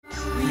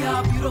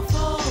are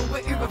beautiful,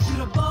 we're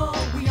irrefutable,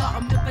 we are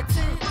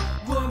omnipotent,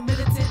 we're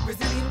militant,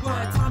 resilient, we're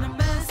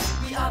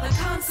autonomous. We are the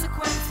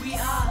consequence, we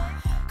are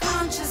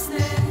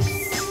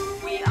consciousness.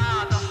 We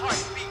are the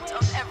heartbeat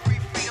of every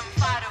freedom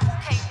fighter who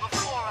came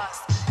before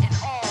us, and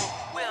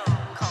all will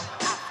come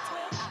after.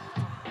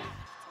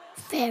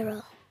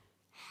 Feral.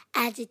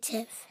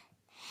 Adjective.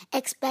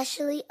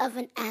 Especially of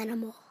an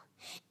animal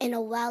in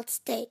a wild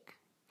state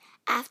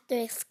after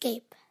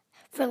escape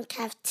from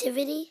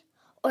captivity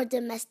or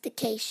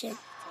domestication.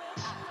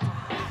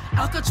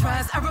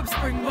 Alcatraz, Arab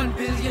Spring, 1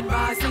 billion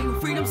rising.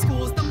 Freedom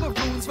schools, the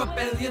Maroons,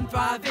 rebellion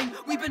thriving.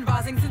 We've been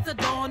rising since the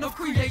dawn of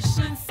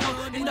creation.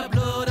 Sun in the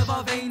blood of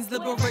our veins,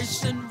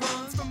 liberation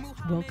runs from...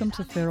 Welcome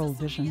to Feral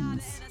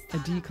Visions, a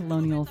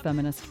decolonial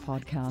feminist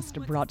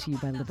podcast brought to you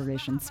by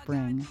Liberation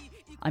Spring.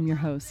 I'm your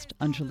host,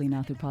 Anjali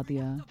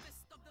Nathupadhyay.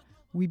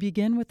 We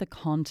begin with a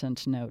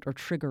content note or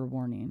trigger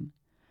warning.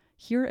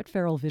 Here at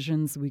Feral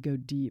Visions, we go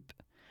deep,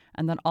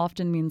 and that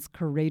often means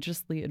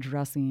courageously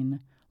addressing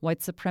white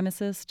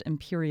supremacist,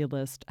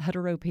 imperialist,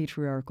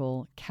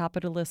 heteropatriarchal,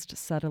 capitalist,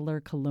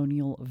 settler,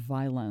 colonial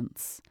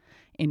violence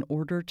in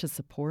order to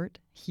support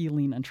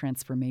healing and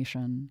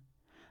transformation.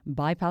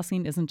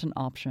 Bypassing isn't an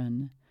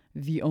option.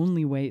 The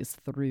only way is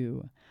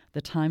through.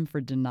 The time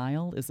for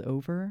denial is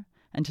over,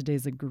 and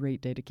today's a great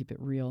day to keep it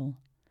real.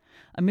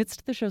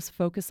 Amidst the show's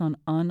focus on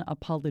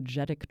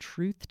unapologetic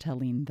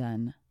truth-telling,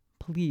 then,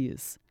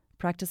 please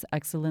practice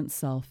excellent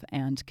self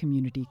and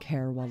community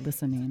care while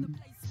listening.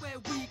 Where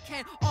we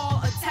can all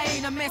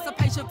attain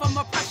emancipation from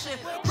oppression,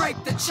 break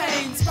the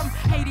chains from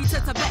Haiti to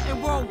Tibet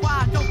and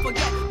worldwide. Don't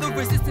forget the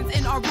resistance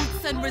in our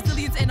roots and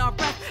resilience in our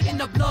breath, in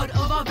the blood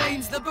of our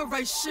veins.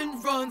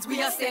 Liberation runs.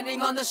 We are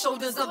standing on the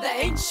shoulders of the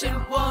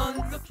ancient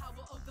ones.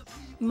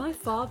 My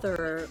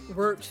father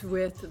worked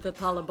with the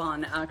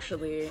Taliban,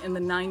 actually, in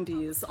the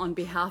 90s on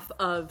behalf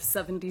of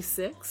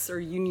 76, or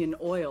Union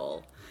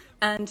Oil.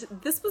 And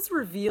this was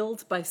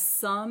revealed by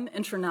some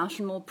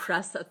international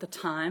press at the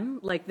time,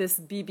 like this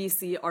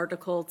BBC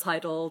article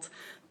titled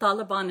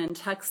 "Taliban in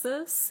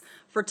Texas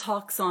for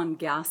Talks on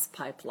Gas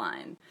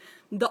Pipeline."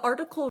 The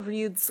article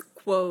reads,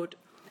 quote,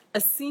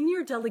 "A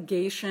senior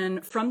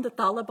delegation from the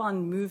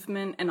Taliban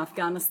movement in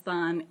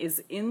Afghanistan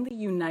is in the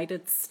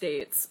United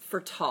States for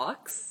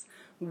talks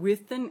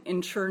with an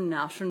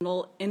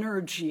international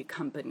energy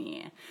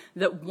company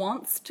that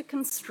wants to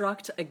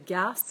construct a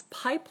gas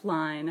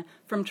pipeline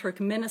from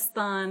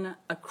Turkmenistan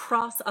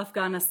across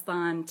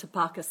Afghanistan to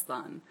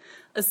Pakistan.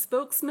 A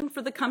spokesman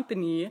for the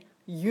company,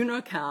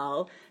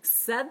 Unocal,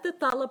 said the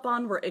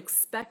Taliban were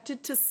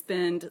expected to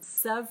spend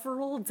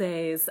several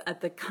days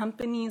at the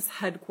company's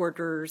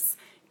headquarters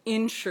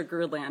in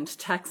Sugar Land,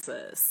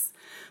 Texas."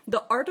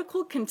 The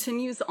article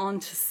continues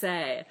on to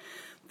say,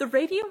 "The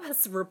radio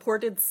has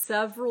reported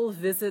several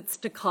visits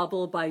to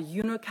Kabul by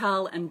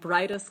Unocal and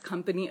Brightest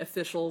company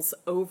officials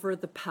over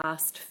the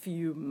past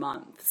few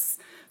months."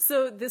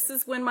 So this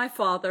is when my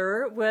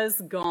father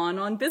was gone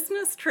on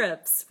business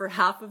trips for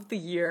half of the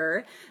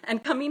year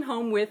and coming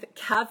home with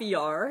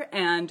caviar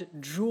and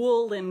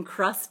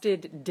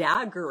jewel-encrusted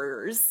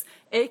daggers,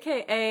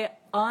 aka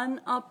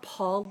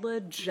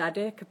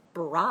unapologetic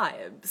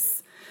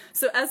bribes.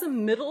 So as a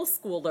middle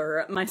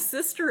schooler, my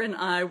sister and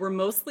I were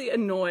mostly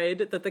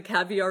annoyed that the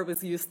caviar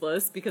was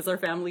useless because our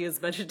family is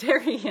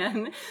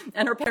vegetarian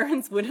and our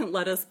parents wouldn't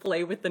let us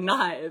play with the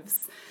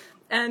knives.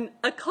 And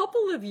a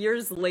couple of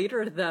years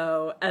later,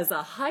 though, as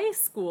a high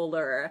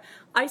schooler,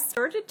 I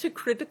started to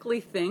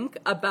critically think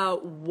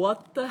about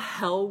what the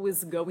hell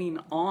was going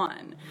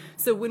on.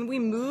 So when we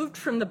moved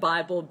from the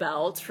Bible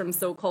Belt, from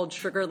so-called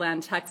Sugar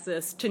Land,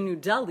 Texas, to New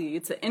Delhi,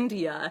 to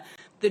India,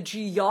 the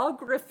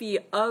geography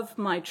of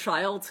my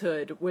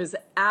childhood was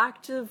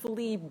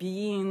actively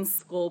being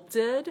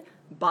sculpted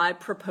by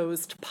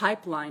proposed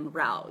pipeline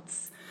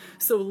routes.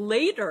 So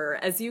later,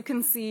 as you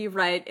can see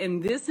right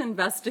in this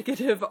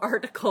investigative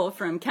article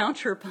from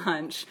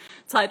Counterpunch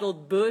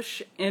titled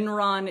 "Bush,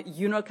 Enron,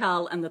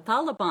 Unocal, and the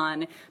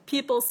Taliban,"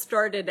 people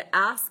started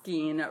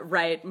asking,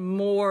 right,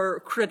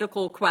 more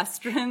critical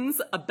questions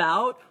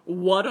about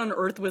what on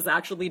earth was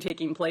actually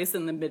taking place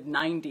in the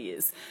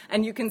mid-90s.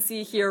 And you can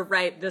see here,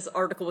 right, this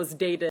article was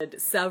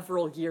dated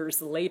several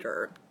years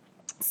later.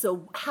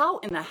 So how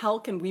in the hell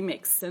can we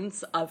make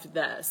sense of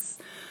this?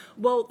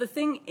 Well, the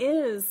thing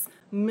is,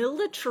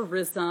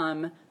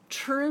 militarism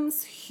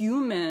turns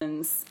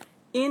humans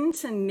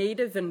into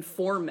native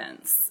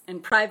informants in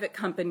private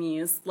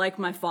companies like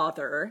my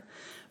father,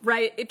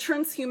 right? It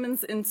turns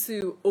humans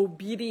into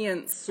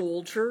obedient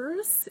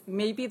soldiers.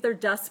 Maybe they're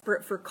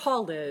desperate for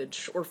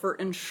college or for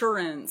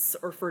insurance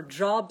or for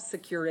job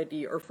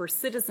security or for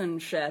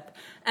citizenship.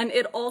 And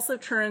it also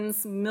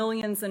turns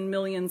millions and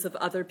millions of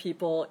other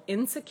people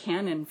into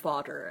cannon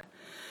fodder.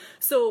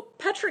 So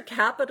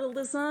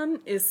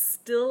petrocapitalism is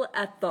still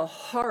at the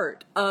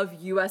heart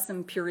of U.S.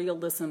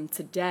 imperialism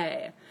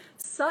today,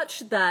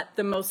 such that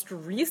the most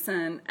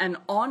recent and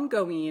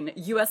ongoing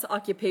U.S.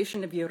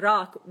 occupation of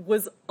Iraq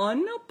was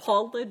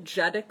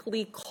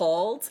unapologetically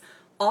called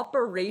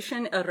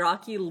Operation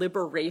Iraqi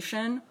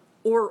Liberation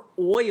or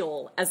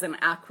oil as an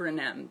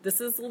acronym. This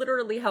is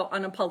literally how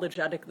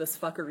unapologetic this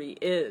fuckery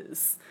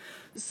is.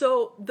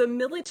 So the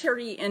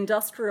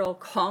military-industrial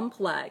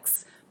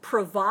complex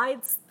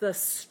provides the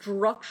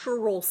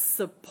structural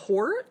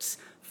support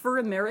for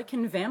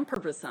American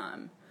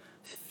vampirism,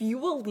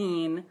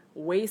 fueling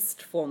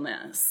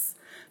wastefulness.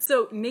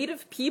 So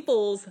Native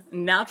peoples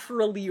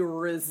naturally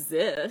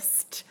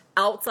resist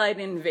outside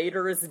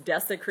invaders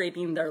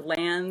desecrating their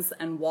lands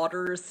and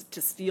waters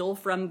to steal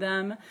from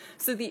them.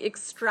 So the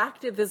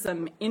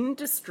extractivism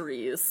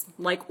industries,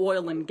 like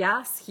oil and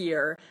gas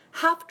here,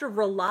 have to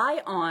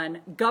rely on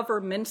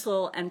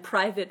governmental and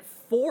private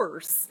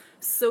force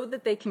so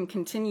that they can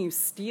continue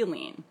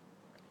stealing.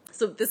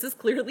 So this is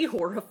clearly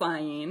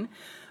horrifying.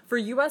 For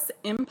U.S.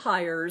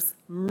 empire's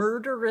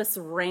murderous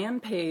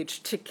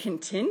rampage to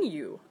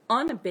continue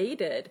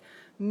unabated,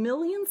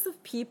 millions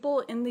of people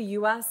in the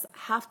U.S.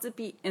 have to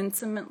be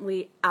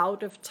intimately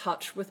out of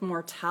touch with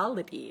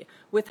mortality,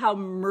 with how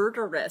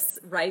murderous,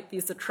 right,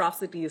 these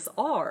atrocities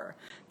are.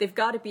 They've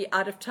got to be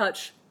out of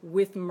touch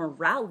with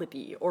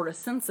morality or a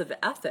sense of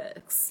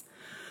ethics.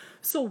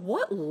 So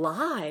what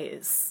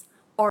lies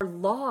are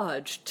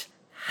lodged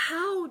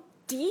how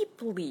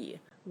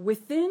deeply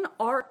within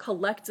our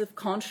collective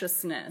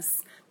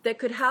consciousness that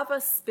could have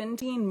us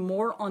spending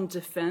more on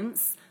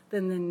defense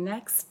than the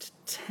next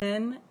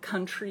 10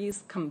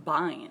 countries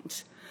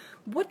combined?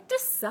 What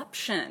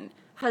deception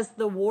has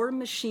the war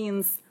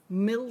machine's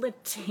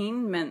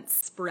militainment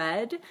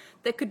spread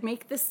that could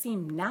make this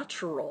seem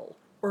natural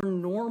or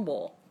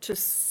normal to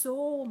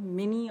so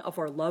many of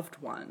our loved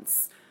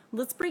ones?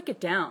 Let's break it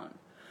down.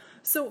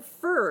 So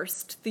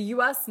first, the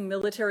U.S.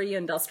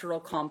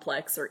 military-industrial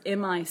complex, or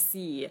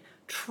MIC,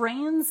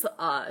 trains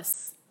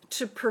us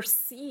to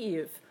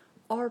perceive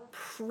our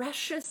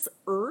precious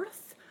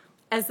earth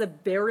as a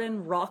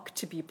barren rock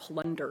to be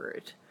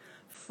plundered.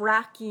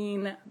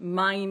 Fracking,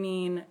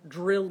 mining,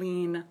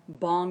 drilling,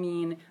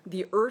 bombing,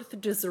 the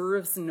earth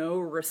deserves no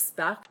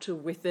respect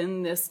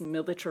within this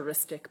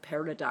militaristic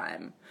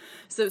paradigm.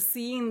 So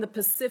seeing the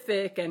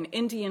Pacific and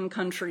Indian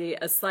country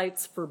as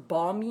sites for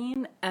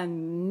bombing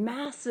and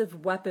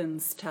massive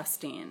weapons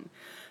testing,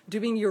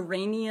 doing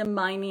uranium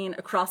mining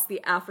across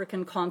the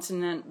African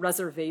continent,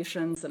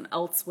 reservations, and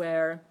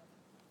elsewhere.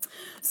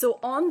 So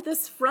on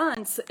this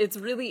front, it's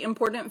really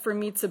important for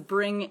me to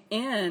bring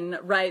in,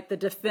 right, the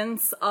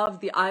defense of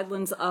the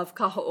islands of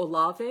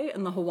Kaho'olawe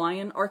in the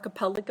Hawaiian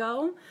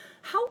archipelago.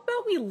 How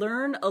about we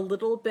learn a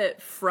little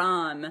bit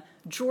from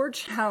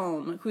George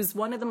Helm, who's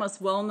one of the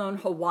most well-known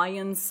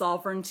Hawaiian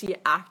sovereignty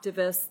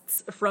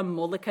activists from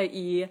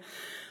Molokai,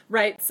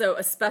 right? So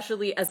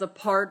especially as a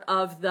part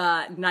of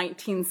the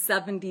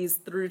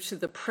 1970s through to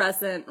the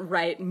present,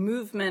 right,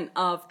 movement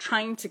of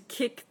trying to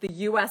kick the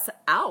U.S.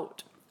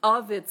 out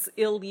of its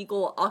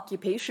illegal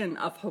occupation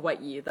of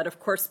Hawaii that, of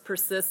course,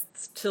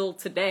 persists till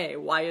today.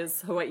 Why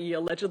is Hawaii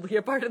allegedly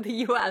a part of the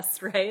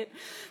U.S., right?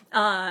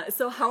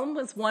 So Helm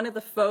was one of the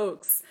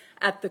folks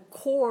at the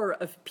core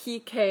of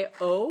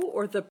PKO,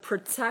 or the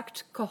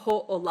Protect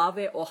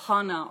Kaho'olawe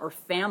Ohana, or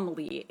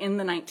family, in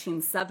the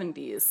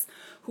 1970s,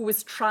 who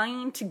was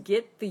trying to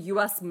get the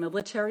U.S.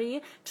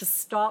 military to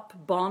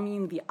stop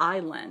bombing the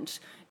island.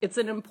 It's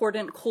an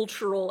important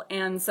cultural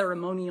and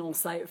ceremonial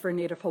site for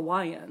Native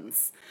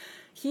Hawaiians.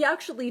 He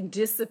actually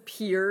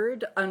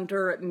disappeared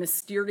under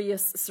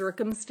mysterious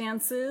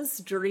circumstances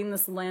during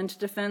this land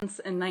defense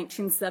in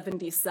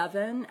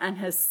 1977 and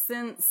has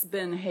since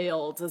been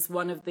hailed as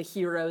one of the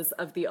heroes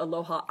of the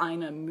Aloha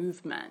Aina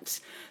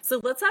movement.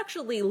 So let's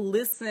actually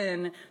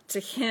listen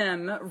to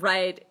him,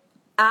 right,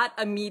 at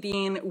a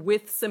meeting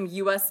with some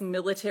U.S.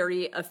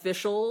 military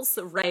officials,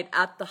 right,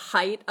 at the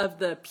height of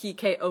the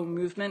PKO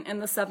movement in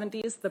the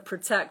 70s, the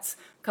Protect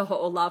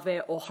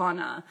Kaho'olawe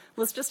Ohana.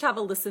 Let's just have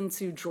a listen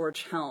to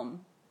George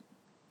Helm.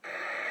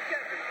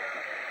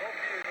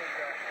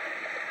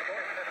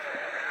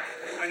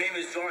 My name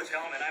is George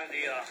Helm, and I'm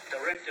the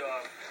director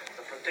of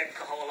the Protect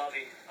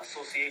Kaho'olawe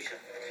Association.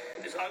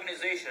 This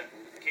organization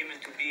came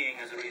into being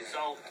as a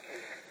result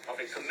of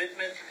a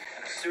commitment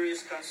and a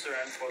serious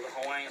concern for the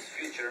Hawaiians'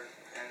 future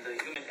and the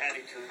human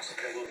attitudes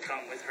that will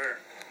come with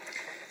her.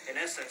 In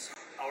essence,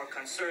 our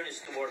concern is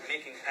toward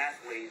making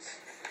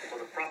pathways for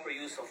the proper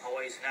use of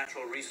Hawaii's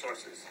natural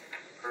resources,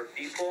 her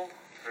people,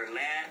 her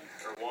land,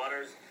 her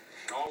waters,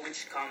 and all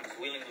which comes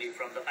willingly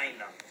from the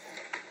Aina.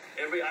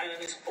 Every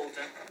island is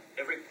potent.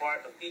 Every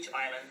part of each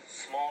island,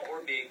 small or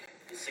big,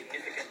 is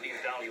significantly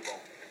valuable.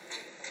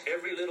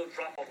 Every little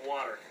drop of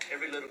water,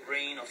 every little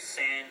grain of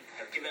sand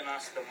have given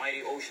us the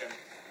mighty ocean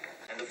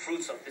and the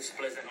fruits of this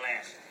pleasant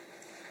land.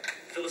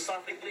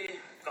 Philosophically,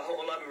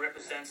 Kaho'olawe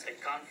represents a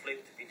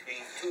conflict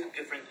between two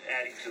different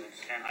attitudes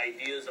and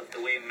ideas of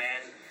the way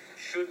man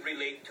should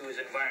relate to his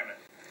environment.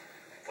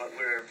 What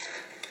we're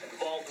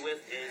involved with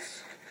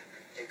is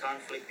a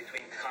conflict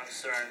between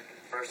concern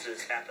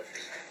versus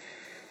apathy.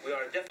 We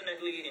are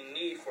definitely in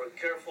need for a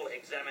careful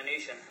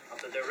examination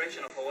of the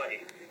direction of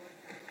Hawaii,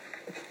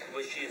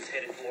 which she is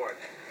headed toward.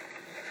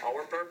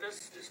 Our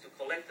purpose is to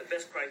collect the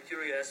best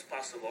criteria as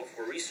possible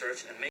for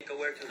research and make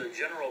aware to the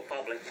general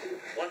public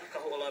what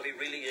Kaho'olawi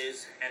really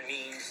is and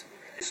means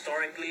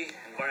historically,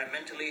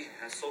 environmentally,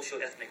 and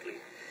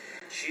socio-ethnically.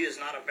 She is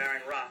not a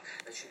barren rock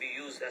that should be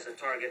used as a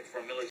target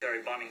for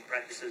military bombing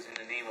practices in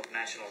the name of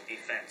national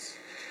defense.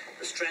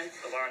 The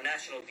strength of our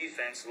national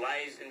defense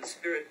lies in the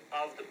spirit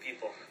of the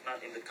people,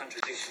 not in the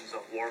contradictions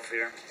of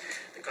warfare,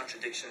 the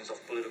contradictions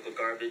of political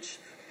garbage,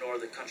 nor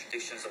the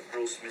contradictions of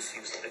gross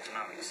misuse of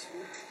economics.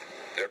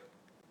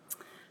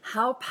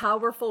 How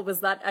powerful was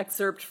that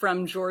excerpt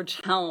from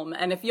George Helm?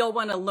 And if y'all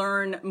want to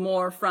learn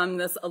more from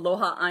this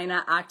Aloha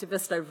Aina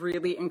activist, I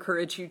really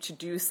encourage you to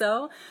do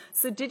so.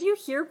 So did you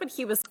hear what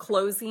he was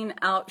closing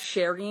out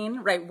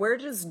sharing, right? Where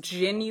does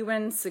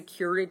genuine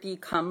security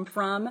come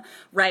from,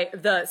 right?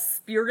 The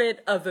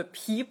spirit of a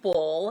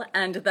people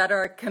and that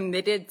are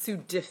committed to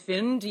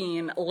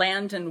defending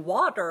land and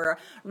water,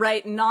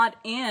 right? Not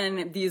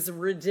in these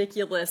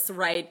ridiculous,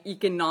 right,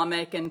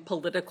 economic and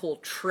political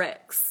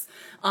tricks.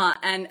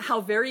 And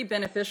how very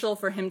beneficial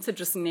for him to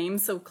just name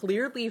so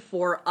clearly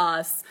for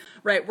us,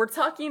 right? We're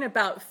talking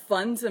about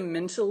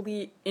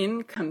fundamentally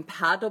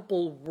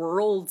incompatible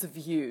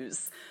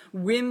worldviews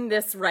when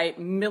this, right,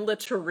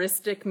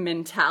 militaristic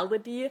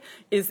mentality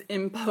is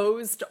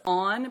imposed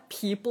on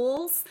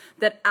peoples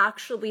that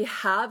actually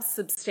have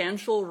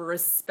substantial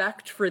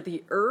respect for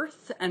the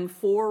earth and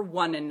for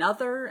one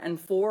another and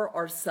for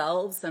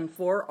ourselves and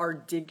for our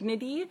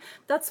dignity.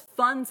 That's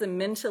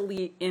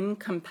fundamentally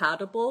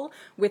incompatible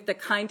with the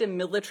kind of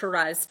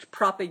militarized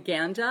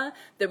propaganda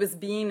that was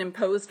being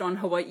imposed on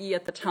Hawaii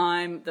at the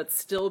time, that's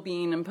still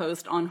being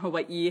imposed on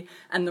Hawaii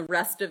and the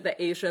rest of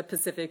the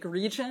Asia-Pacific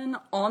region,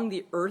 on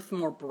the earth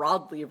more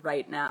broadly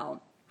right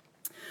now.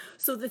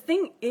 So the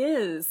thing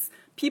is,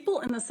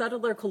 people in the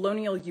settler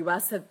colonial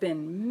U.S. have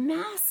been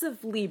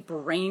massively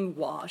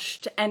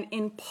brainwashed, and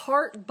in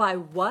part by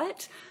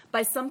what?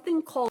 By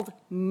something called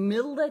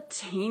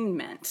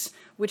militainment,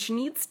 which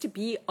needs to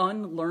be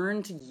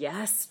unlearned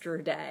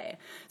yesterday.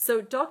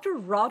 So Dr.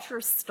 Roger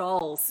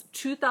Stahl's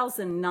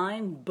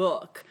 2009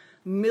 book,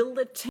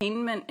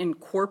 Militainment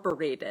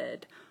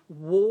Incorporated,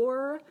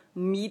 War,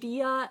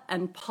 Media,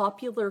 and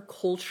Popular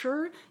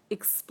Culture,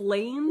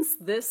 explains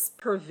this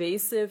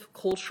pervasive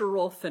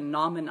cultural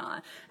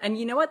phenomena. And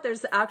you know what?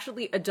 There's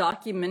actually a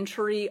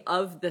documentary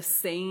of the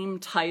same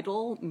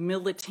title,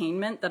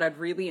 Militainment, that I'd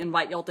really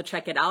invite y'all to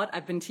check it out.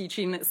 I've been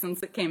teaching it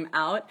since it came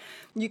out.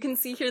 You can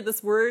see here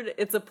this word,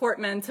 it's a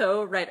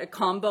portmanteau, right? A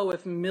combo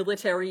of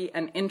military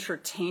and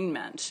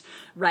entertainment,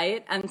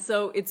 right? And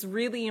so it's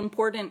really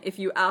important, if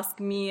you ask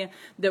me,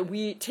 that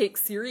we take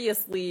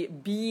seriously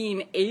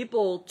being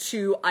able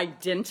to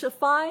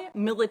identify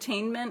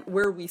militainment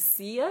where we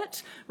see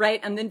it, right?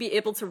 And then be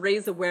able to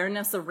raise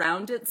awareness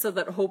around it so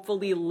that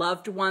hopefully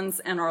loved ones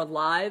and our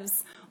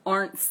lives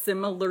aren't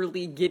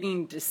similarly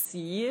getting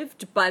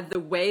deceived by the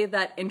way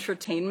that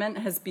entertainment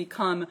has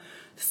become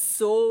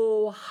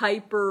so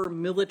hyper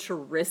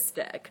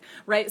militaristic,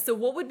 right? So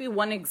what would be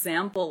one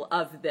example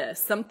of this?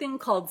 Something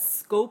called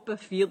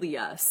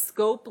scopophilia.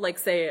 Scope, like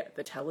say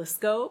the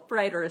telescope,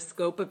 right? Or a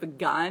scope of a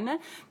gun,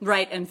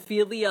 right? And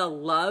philia,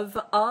 love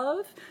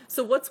of.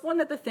 So what's one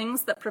of the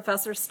things that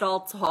Professor Stahl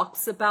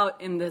talks about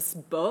in this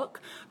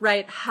book,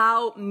 right?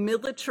 How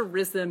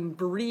militarism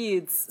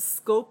breeds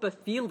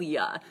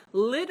scopophilia,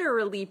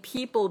 literally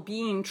people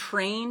being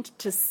trained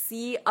to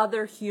see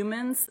other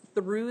humans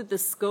through the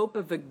scope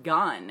of a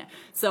gun.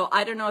 So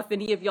I don't know if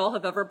any of y'all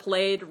have ever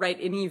played, right,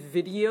 any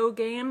video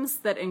games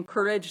that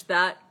encourage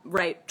that,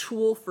 right,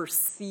 tool for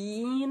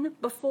seeing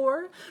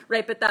before,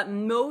 right? But that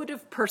mode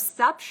of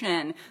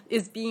perception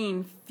is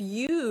being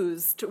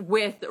fused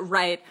with,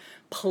 right,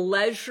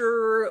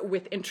 pleasure,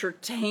 with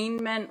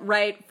entertainment,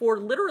 right, for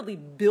literally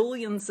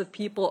billions of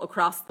people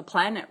across the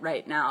planet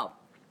right now.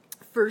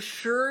 For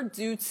sure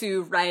due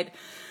to, right,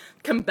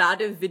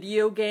 combative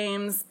video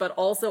games, but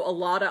also a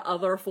lot of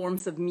other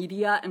forms of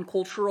media and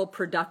cultural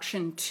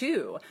production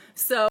too.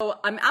 So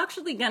I'm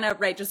actually gonna,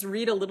 right, just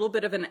read a little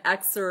bit of an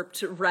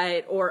excerpt,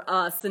 right, or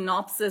a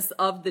synopsis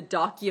of the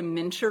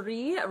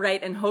documentary,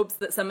 right, in hopes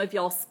that some of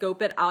y'all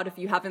scope it out if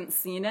you haven't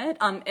seen it.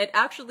 It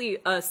actually,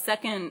 a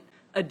second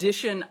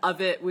edition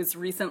of it was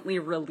recently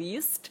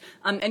released,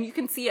 and you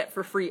can see it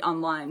for free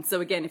online.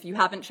 So again, if you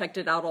haven't checked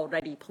it out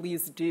already,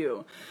 please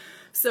do.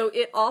 So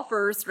it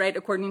offers, right,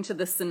 according to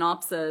the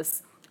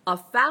synopsis, a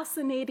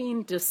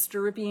fascinating,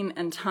 disturbing,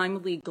 and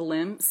timely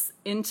glimpse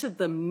into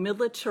the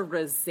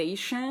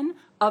militarization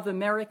of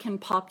American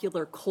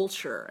popular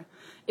culture,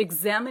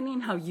 examining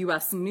how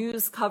U.S.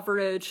 news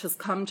coverage has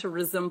come to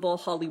resemble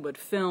Hollywood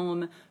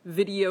film,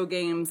 video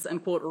games,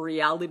 and, quote,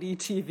 reality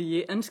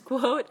TV, end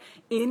quote,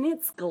 in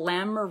its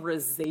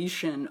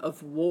glamorization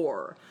of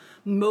war,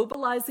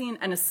 mobilizing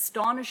an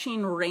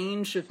astonishing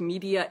range of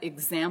media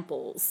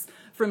examples,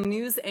 from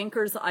news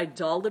anchors'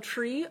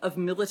 idolatry of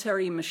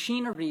military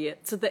machinery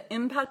to the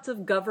impact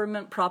of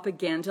government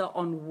propaganda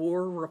on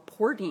war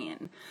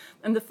reporting.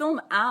 And the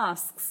film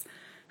asks,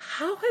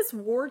 how has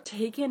war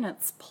taken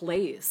its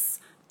place?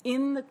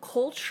 in the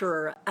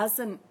culture as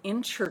an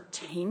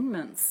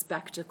entertainment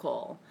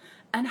spectacle?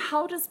 And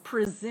how does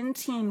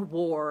presenting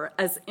war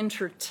as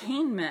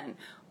entertainment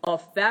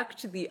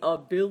affect the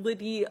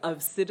ability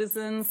of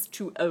citizens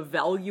to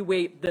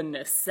evaluate the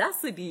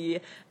necessity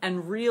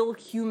and real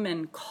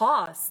human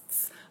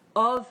costs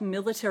of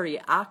military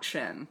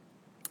action?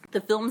 The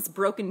film's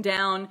broken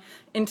down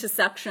into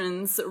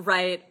sections,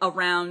 right,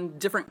 around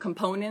different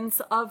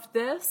components of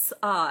this.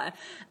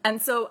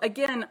 And so,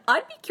 again,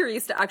 I'd be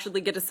curious to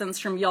actually get a sense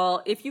from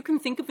y'all if you can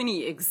think of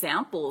any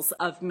examples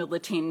of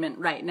militainment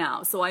right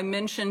now. So I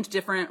mentioned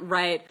different,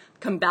 right,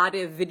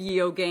 combative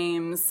video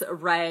games,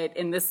 right,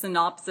 in this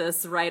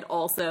synopsis, right,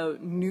 also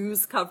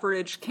news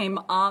coverage came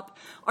up.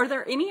 Are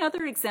there any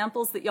other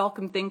examples that y'all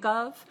can think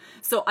of?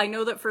 So I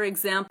know that, for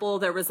example,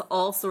 there was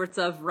all sorts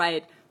of,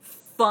 right,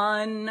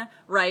 fun,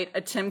 right,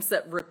 attempts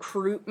at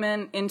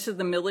recruitment into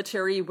the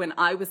military when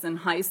I was in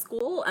high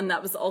school, and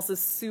that was also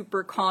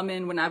super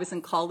common when I was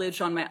in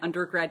college on my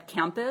undergrad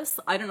campus.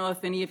 I don't know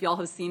if any of y'all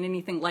have seen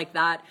anything like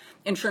that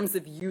in terms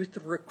of youth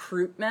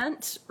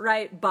recruitment,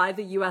 right, by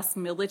the U.S.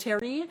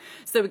 military.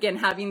 So again,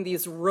 having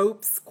these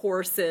ropes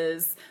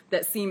courses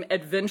that seem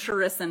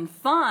adventurous and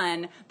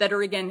fun that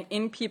are, again,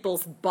 in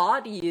people's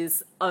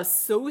bodies,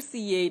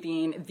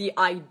 associating the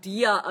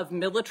idea of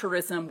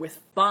militarism with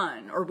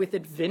fun or with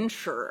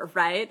adventure,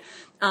 right?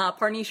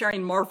 Parni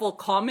sharing Marvel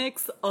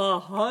Comics,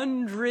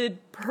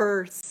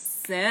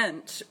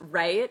 100%,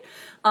 right?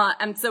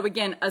 And so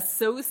again,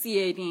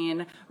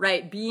 associating,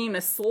 right, being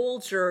a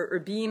soldier or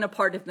being a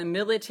part of the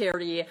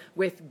military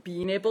with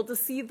being able to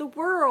see the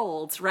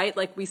world, right?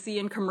 Like we see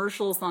in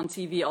commercials on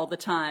TV all the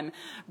time,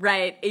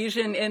 right?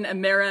 Asian in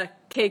America,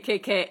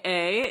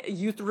 KKKA,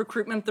 youth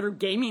recruitment through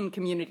gaming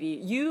community.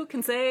 You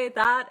can say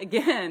that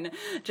again.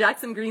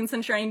 Jackson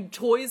Greenson sharing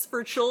toys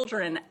for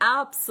children.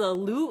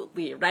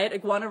 Absolutely, right?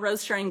 Iguana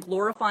Rose sharing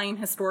glorifying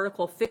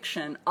historical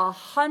fiction.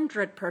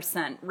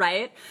 100%,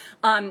 right?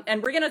 And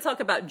we're going to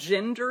talk about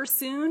gender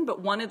soon,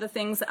 but one of the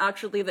things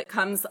actually that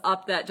comes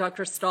up that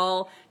Dr.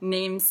 Stahl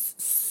names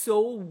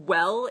so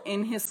well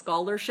in his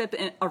scholarship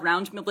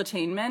around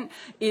militainment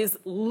is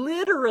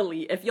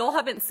literally, if y'all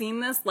haven't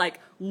seen this, like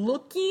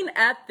looking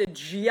at the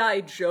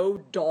G.I. Joe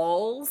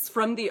dolls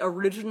from the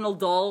original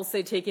dolls,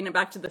 say taking it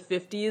back to the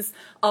 50s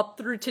up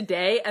through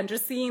today, and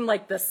just seeing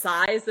like the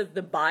size of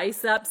the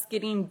biceps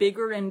getting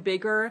bigger and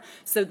bigger.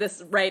 So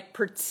this, right,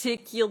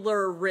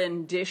 particular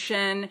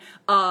rendition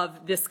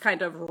of this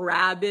kind of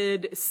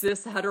rabid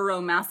cis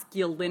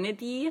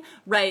heteromasculinity,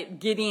 right,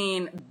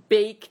 getting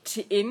baked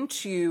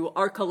into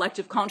our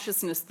collective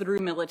consciousness through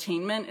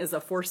militainment is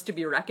a force to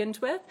be reckoned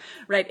with,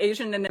 right?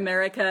 Asian in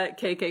America,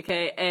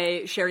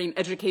 KKKA, sharing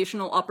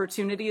educational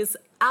opportunities,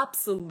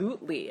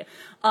 absolutely.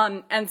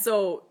 And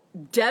so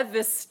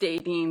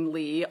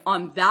devastatingly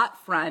on that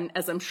front,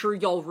 as I'm sure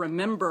y'all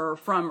remember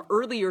from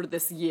earlier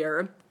this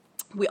year,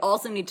 we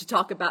also need to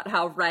talk about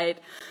how, right,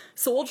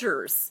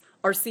 soldiers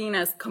are seen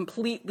as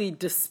completely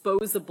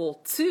disposable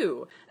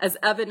too, as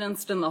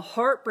evidenced in the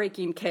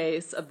heartbreaking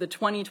case of the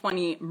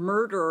 2020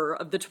 murder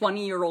of the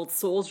 20-year-old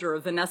soldier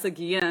Vanessa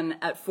Guillen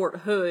at Fort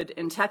Hood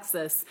in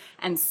Texas,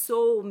 and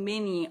so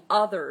many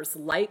others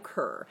like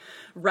her,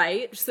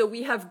 right? So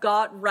we have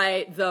got,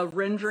 right, the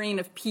rendering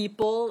of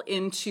people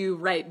into,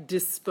 right,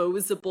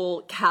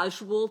 disposable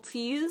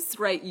casualties,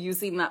 right,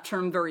 using that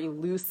term very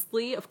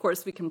loosely. Of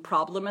course, we can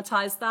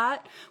problematize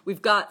that.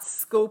 We've got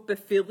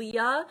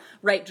scopophilia,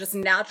 right, just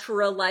naturalizing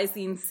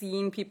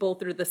seeing people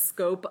through the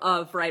scope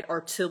of, right,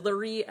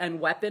 artillery and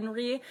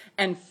weaponry,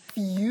 and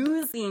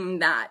fusing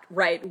that,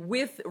 right,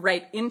 with,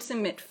 right,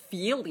 intimate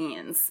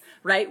feelings,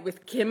 right,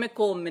 with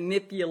chemical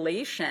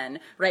manipulation,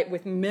 right,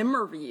 with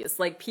memories,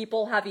 like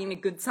people having a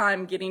good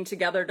time getting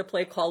together to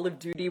play Call of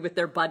Duty with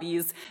their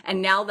buddies, and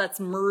now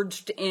that's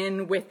merged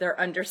in with their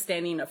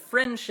understanding of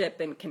friendship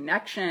and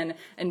connection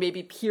and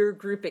maybe peer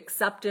group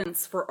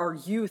acceptance for our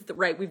youth,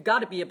 right? We've got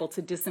to be able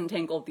to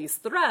disentangle these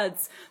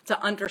threads to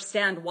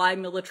understand why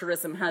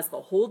militarism has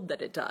the hold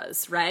that it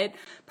does, right?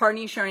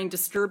 Parni sharing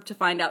disturbed to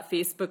find out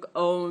Facebook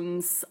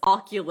owns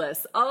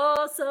Oculus.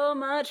 Oh, so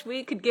much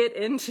we could get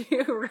into,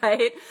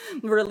 right?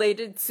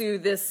 Related to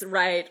this,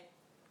 right,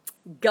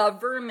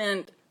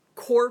 government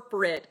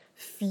corporate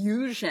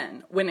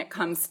fusion when it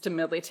comes to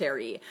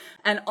military.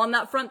 And on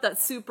that front,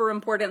 that's super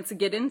important to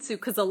get into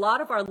because a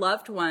lot of our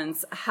loved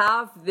ones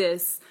have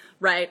this,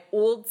 right,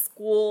 old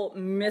school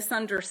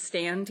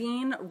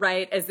misunderstanding,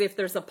 right, as if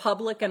there's a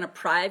public and a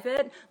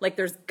private, like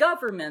there's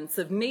governments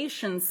of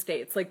nation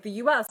states like the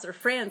US or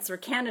France or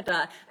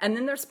Canada, and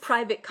then there's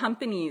private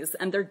companies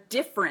and they're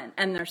different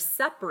and they're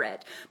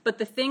separate. But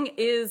the thing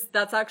is,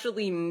 that's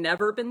actually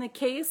never been the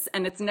case,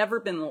 and it's never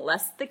been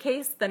less the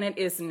case than it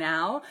is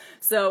now.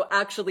 So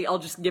actually, I'll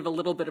just give a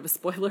little bit of a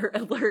spoiler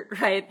alert,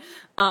 right?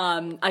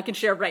 I can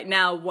share right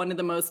now one of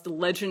the most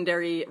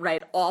legendary,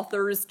 right,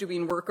 authors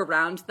doing work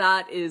around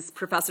that is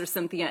Professor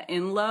Cynthia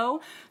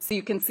Inlow. So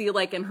you can see,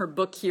 like, in her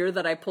book here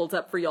that I pulled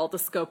up for y'all to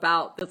scope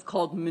out, that's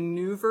called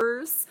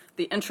Maneuvers,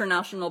 the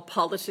International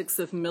Politics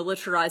of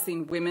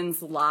Militarizing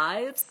Women's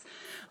Lives.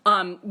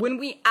 When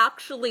we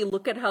actually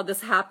look at how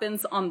this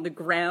happens on the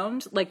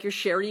ground, like your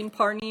sharing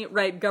party,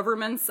 right,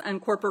 governments and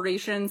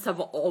corporations have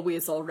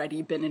always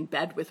already been in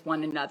bed with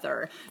one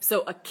another.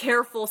 So a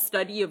careful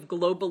study of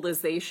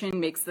globalization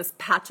makes this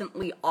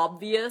patently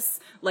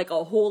obvious, like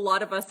a whole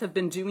lot of us have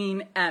been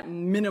doing at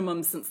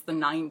minimum since the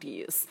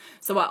 90s.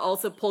 So I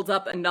also pulled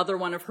up another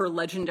one of her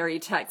legendary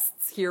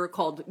texts here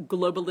called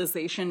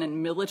Globalization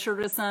and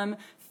Militarism,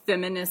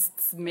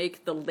 Feminists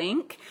Make the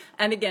Link.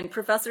 And again,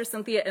 Professor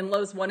Cynthia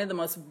Enlow is one of the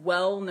most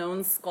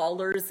well-known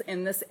scholars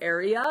in this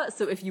area.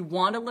 So if you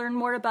want to learn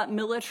more about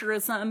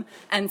militarism,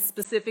 and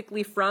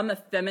specifically from a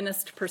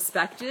feminist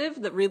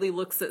perspective that really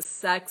looks at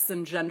sex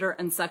and gender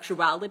and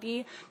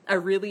sexuality, I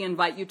really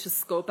invite you to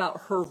scope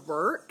out her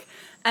work.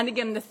 And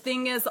again, the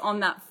thing is, on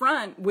that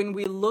front, when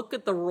we look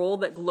at the role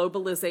that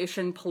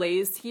globalization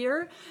plays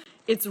here,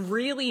 it's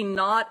really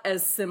not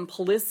as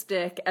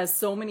simplistic as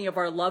so many of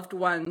our loved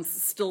ones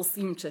still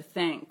seem to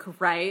think,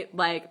 right?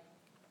 Like,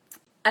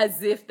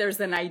 as if there's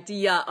an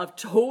idea of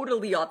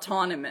totally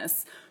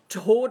autonomous,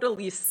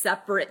 totally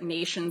separate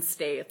nation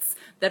states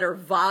that are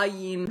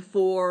vying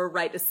for,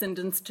 right,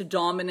 ascendance to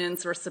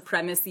dominance or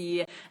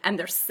supremacy, and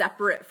they're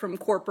separate from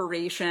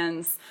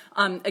corporations.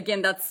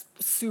 Again, that's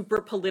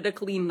super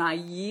politically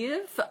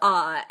naive,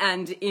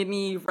 and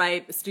any,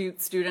 right,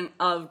 student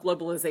of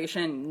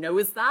globalization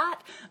knows that,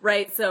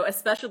 right? So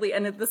especially,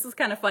 and this is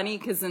kind of funny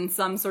because in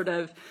some sort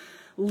of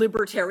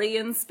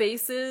libertarian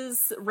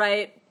spaces,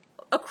 right,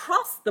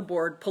 across the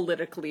board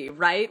politically,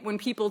 right? When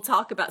people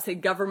talk about, say,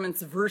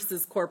 governments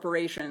versus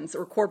corporations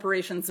or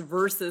corporations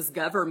versus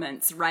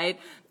governments, right?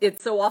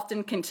 It's so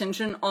often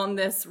contingent on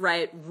this,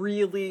 right,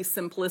 really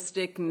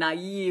simplistic,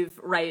 naive,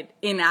 right,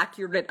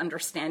 inaccurate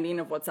understanding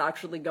of what's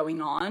actually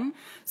going on.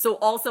 So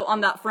also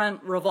on that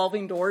front,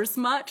 revolving doors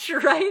much,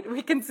 right?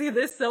 We can see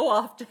this so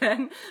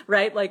often,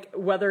 right? Like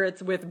whether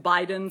it's with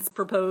Biden's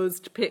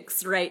proposed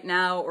picks right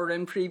now or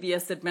in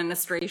previous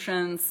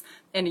administrations,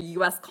 in a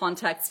U.S.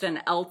 context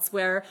and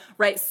elsewhere,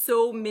 right?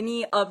 So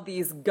many of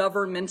these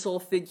governmental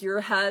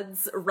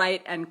figureheads,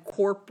 right, and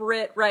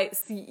corporate, right,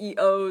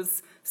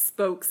 CEOs,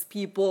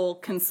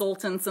 spokespeople,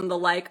 consultants, and the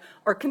like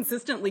are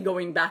consistently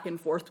going back and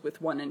forth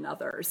with one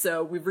another.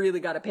 So we've really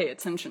got to pay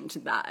attention to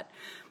that.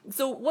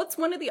 So what's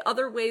one of the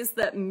other ways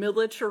that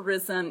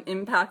militarism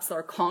impacts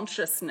our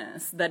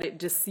consciousness, that it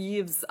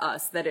deceives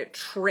us, that it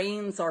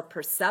trains our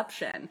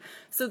perception?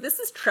 So this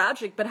is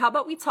tragic, but how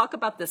about we talk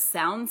about the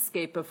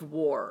soundscape of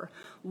war?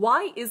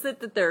 Why is it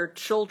that there are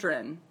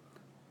children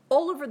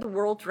all over the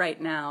world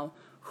right now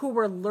who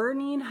are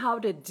learning how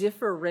to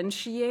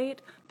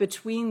differentiate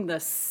between the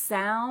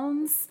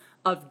sounds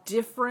of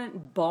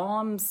different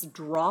bombs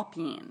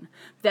dropping,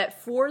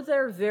 that for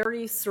their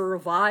very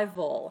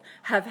survival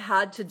have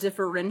had to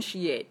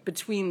differentiate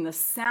between the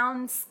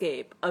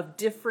soundscape of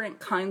different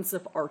kinds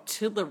of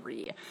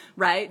artillery,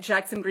 right?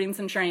 Jackson Green's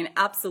ensuring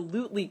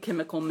absolutely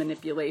chemical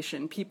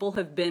manipulation. People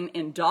have been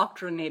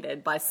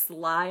indoctrinated by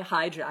sly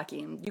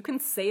hijacking. You can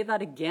say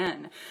that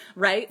again,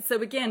 right?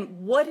 So again,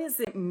 what does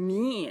it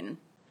mean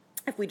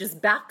if we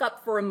just back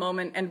up for a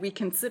moment and we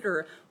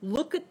consider,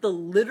 look at the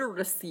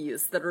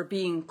literacies that are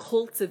being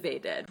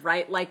cultivated,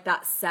 right? Like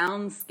that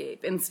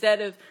soundscape. Instead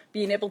of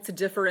being able to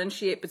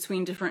differentiate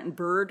between different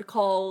bird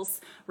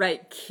calls,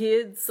 right?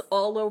 Kids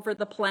all over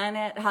the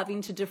planet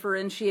having to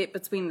differentiate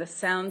between the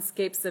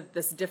soundscapes of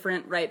this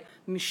different, right,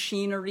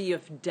 machinery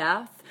of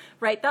death,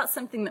 right? That's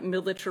something that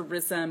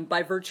militarism,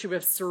 by virtue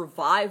of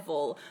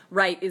survival,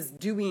 right, is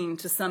doing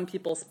to some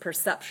people's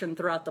perception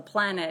throughout the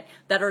planet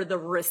that are the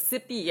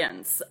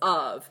recipients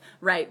of,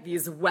 right,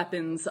 these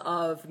weapons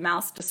of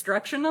mass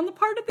destruction on the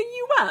part of the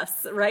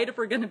U.S., right, if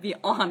we're going to be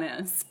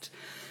honest.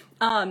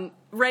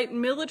 Right,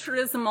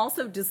 militarism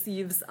also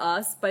deceives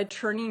us by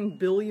turning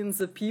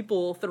billions of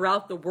people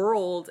throughout the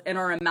world and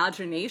our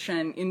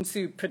imagination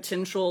into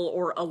potential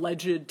or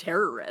alleged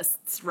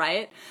terrorists,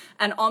 right?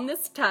 And on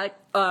this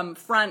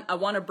front, I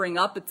want to bring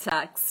up a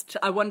text.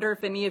 I wonder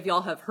if any of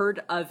y'all have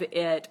heard of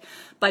it,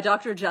 by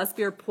Dr.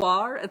 Jasbir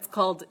Puar. It's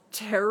called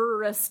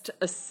Terrorist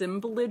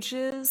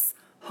Assemblages,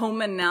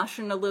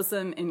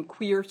 Homonationalism in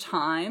Queer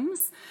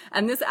Times.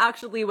 And this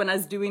actually, when I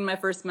was doing my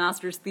first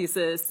master's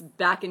thesis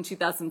back in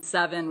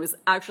 2007, was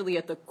actually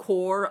at the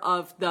core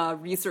of the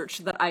research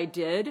that I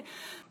did,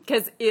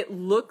 because it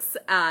looks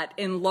at,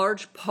 in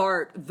large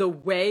part, the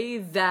way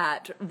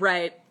that,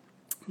 right,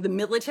 the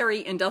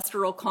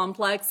military-industrial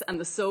complex and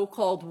the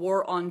so-called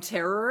war on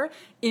terror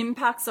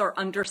impacts our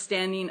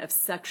understanding of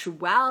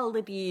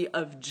sexuality,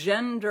 of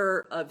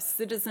gender, of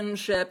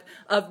citizenship,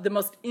 of the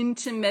most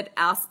intimate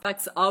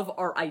aspects of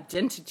our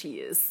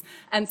identities.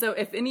 And so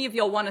if any of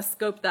y'all want to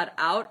scope that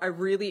out, I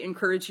really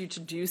encourage you to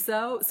do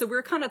so. So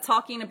we're kind of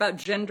talking about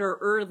gender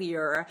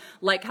earlier,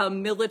 like how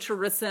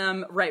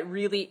militarism, right,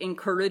 really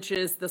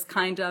encourages this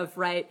kind of,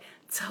 right,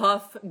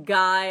 tough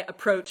guy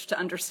approach to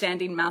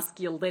understanding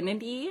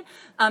masculinity.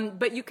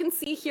 But you can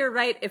see here,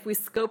 right, if we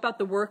scope out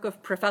the work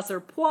of Professor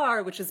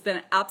Poir, which has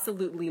been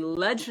absolutely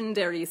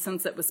legendary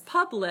since it was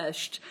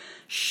published,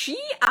 she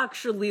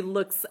actually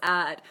looks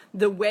at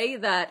the way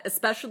that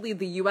especially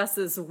the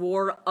US's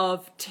war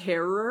of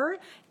terror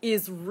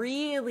is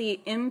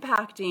really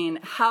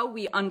impacting how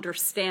we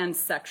understand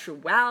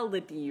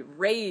sexuality,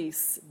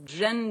 race,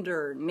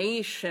 gender,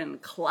 nation,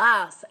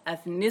 class,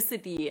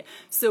 ethnicity.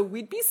 So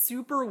we'd be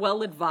super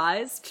well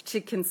advised to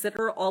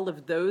consider all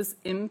of those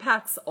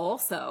impacts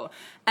also.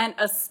 And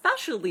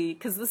especially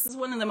because this is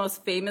one of the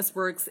most famous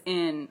works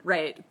in,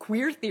 right,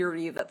 queer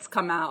theory that's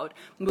come out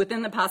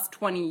within the past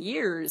 20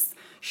 years.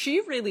 She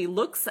really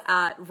looks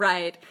at,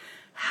 right,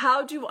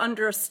 how do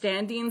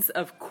understandings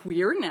of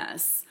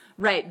queerness,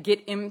 right,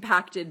 get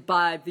impacted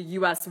by the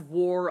U.S.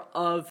 war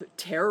of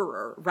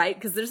terror, right?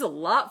 Because there's a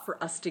lot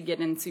for us to get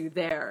into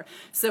there.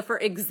 So, for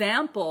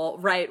example,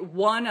 right,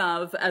 one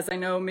of, as I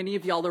know many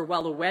of y'all are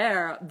well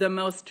aware, the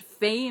most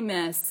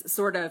famous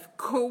sort of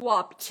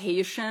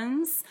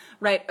co-optations,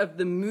 right, of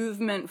the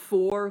movement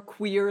for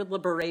queer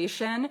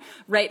liberation,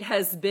 right,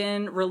 has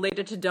been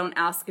related to Don't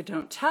Ask,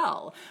 Don't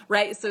Tell,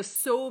 right?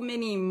 So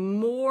many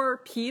more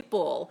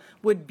people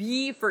would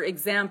be, for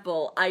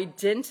example,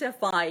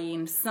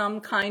 identifying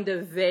some kind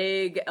of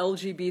vague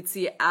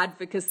LGBT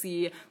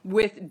advocacy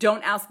with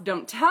Don't Ask,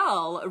 Don't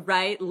Tell,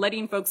 right?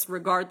 Letting folks,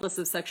 regardless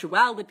of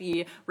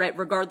sexuality, right,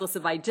 regardless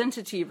of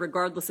identity,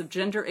 regardless of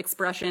gender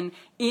expression,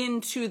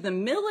 into the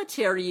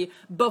military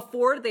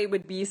before they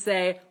would be,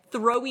 say,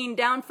 throwing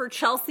down for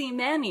Chelsea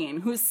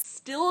Manning, who's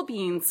still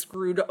being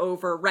screwed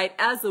over, right,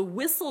 as a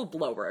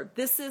whistleblower.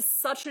 This is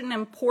such an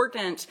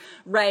important,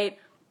 right,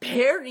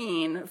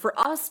 pairing for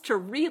us to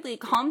really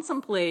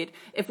contemplate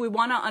if we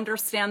want to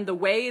understand the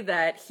way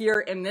that here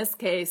in this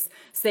case,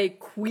 say,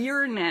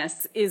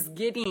 queerness is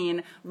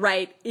getting,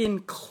 right,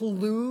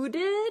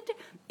 included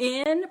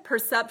in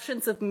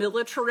perceptions of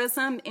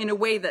militarism in a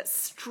way that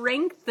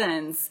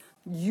strengthens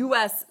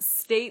U.S.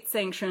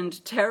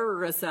 state-sanctioned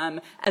terrorism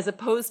as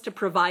opposed to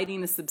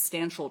providing a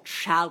substantial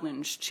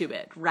challenge to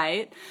it,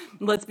 right?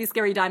 Let's be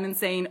Scary Diamond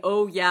saying,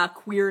 oh yeah,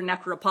 queer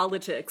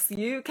necropolitics.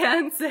 You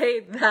can say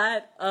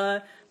that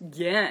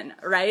again,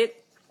 right?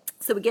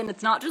 So again,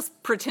 it's not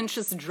just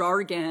pretentious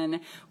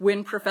jargon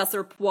when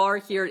Professor Poir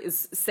here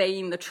is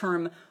saying the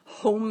term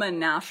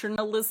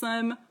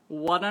homonationalism.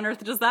 What on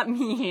earth does that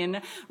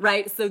mean,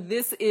 right? So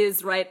this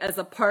is, right, as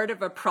a part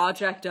of a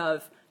project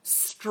of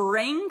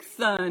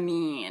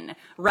strengthening,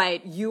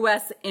 right,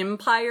 U.S.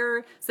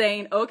 empire,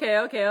 saying,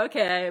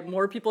 okay,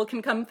 more people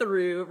can come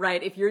through,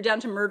 right? If you're down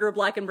to murder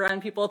black and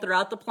brown people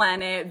throughout the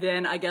planet,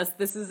 then I guess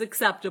this is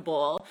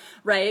acceptable,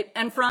 right?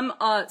 And from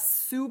a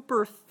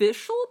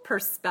superficial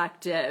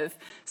perspective,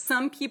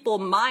 some people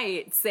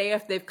might say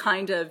if they've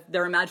kind of,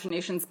 their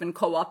imagination's been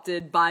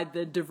co-opted by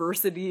the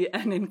diversity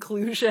and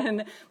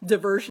inclusion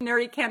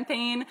diversionary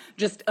campaign,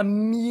 just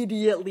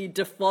immediately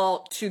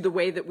default to the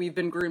way that we've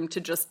been groomed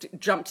to just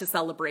jump to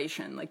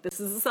celebration. Like, this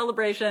is a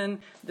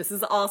celebration, this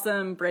is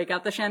awesome, break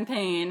out the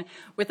champagne,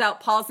 without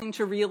pausing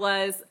to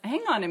realize,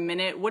 hang on a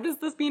minute, what does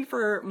this mean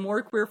for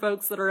more queer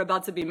folks that are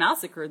about to be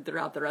massacred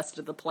throughout the rest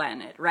of the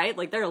planet, right?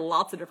 Like, there are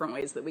lots of different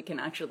ways that we can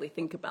actually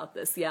think about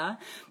this, yeah?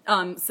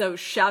 So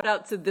shout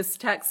out to this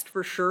text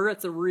for sure.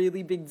 It's a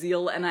really big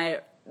deal, and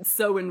I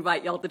so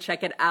invite y'all to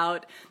check it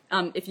out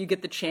if you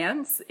get the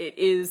chance. It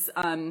is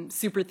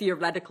super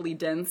theoretically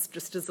dense,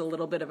 just as a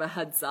little bit of a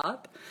heads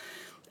up.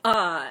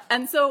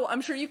 And so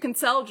I'm sure you can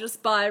tell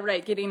just by,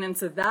 right, getting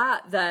into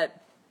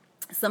that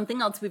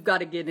something else we've got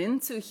to get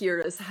into here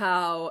is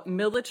how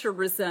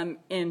militarism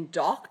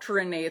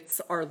indoctrinates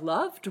our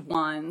loved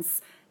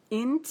ones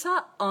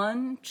into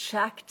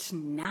unchecked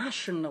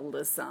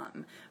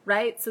nationalism,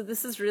 right? So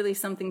this is really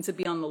something to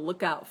be on the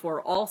lookout for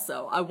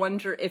also. I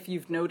wonder if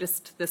you've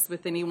noticed this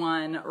with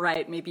anyone,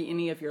 right? Maybe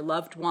any of your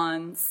loved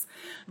ones,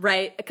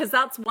 right? Because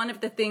that's one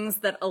of the things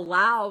that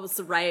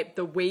allows, right,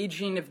 the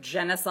waging of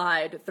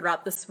genocide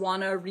throughout the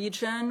Swana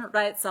region,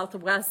 right?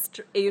 Southwest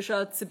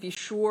Asia, to be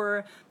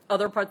sure,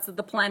 other parts of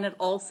the planet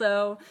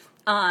also,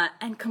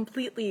 and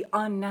completely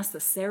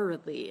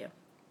unnecessarily.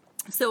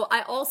 So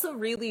I also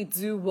really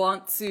do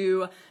want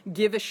to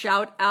give a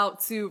shout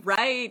out to,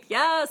 right,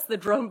 yes, the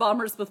drone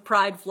bombers with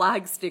pride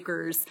flag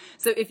stickers.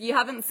 So if you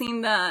haven't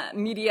seen the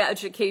Media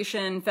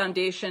Education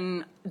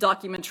Foundation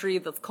documentary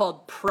that's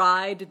called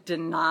Pride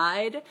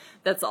Denied,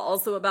 that's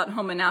also about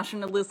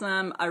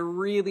homonationalism, I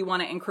really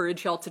want to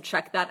encourage y'all to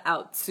check that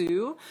out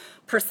too.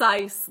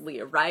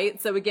 Precisely,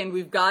 right? So again,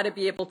 we've got to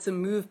be able to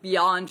move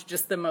beyond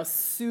just the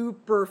most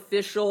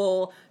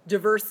superficial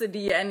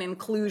diversity and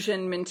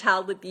inclusion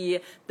mentality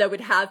that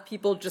would have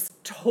people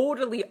just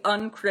totally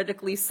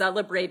uncritically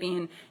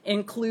celebrating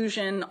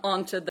inclusion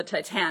onto the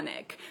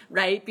Titanic,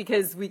 right?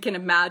 Because we can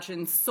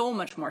imagine so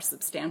much more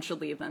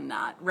substantially than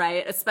that,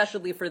 right?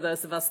 Especially for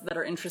those of us that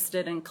are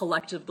interested in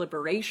collective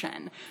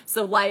liberation.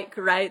 So like,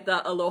 right,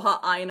 the Aloha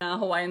Aina,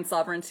 Hawaiian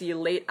sovereignty,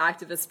 late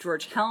activist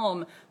George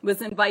Helm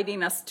was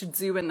inviting us to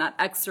do in that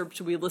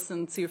excerpt we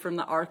listened to from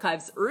the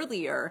archives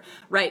earlier,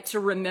 right, to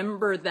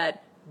remember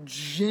that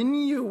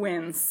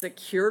genuine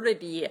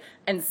security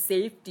and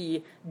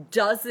safety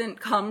doesn't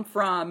come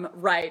from,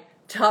 right,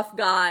 tough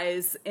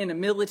guys in a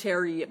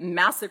military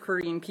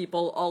massacring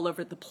people all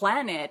over the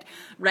planet,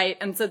 right?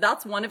 And so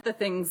that's one of the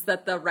things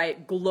that the,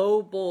 right,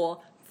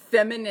 global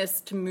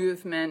feminist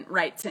movement,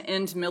 right, to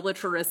end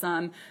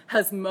militarism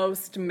has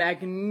most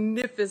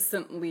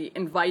magnificently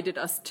invited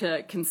us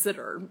to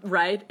consider,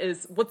 right,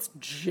 is what's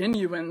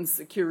genuine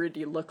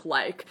security look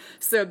like,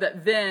 so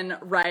that then,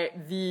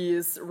 right,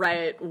 these,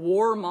 right,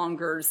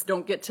 warmongers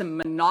don't get to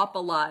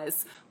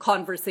monopolize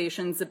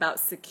conversations about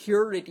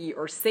security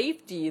or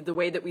safety the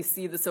way that we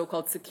see the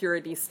so-called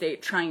security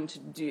state trying to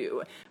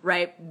do,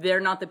 right? They're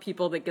not the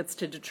people that gets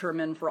to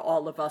determine for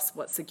all of us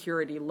what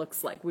security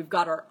looks like. We've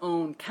got our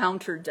own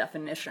counter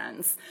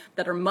definitions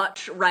that are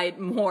much, right,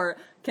 more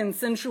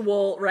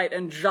consensual, right,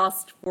 and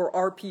just for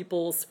our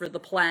peoples, for the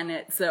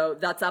planet. So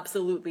that's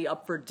absolutely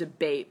up for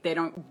debate. They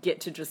don't get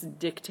to just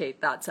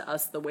dictate that to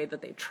us the way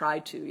that they try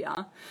to,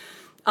 yeah?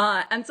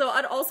 And so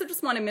I'd also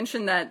just want to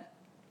mention that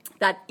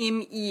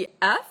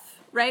MEF,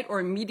 right,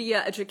 or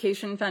Media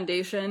Education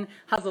Foundation,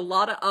 has a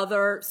lot of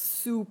other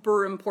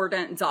super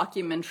important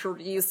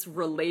documentaries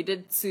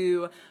related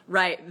to,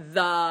 right,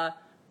 the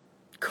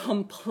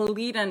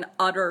complete and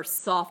utter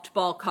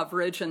softball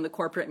coverage in the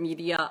corporate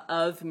media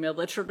of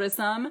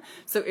militarism.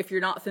 So if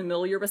you're not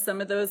familiar with some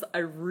of those, I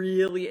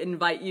really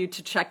invite you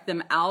to check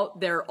them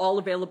out. They're all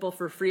available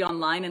for free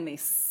online, and they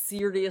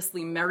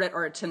seriously merit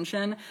our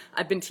attention.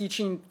 I've been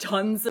teaching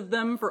tons of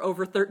them for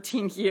over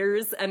 13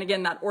 years. And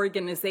again, that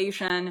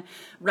organization,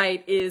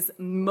 right, is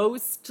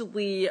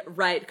mostly,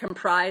 right,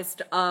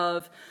 comprised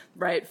of,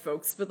 right,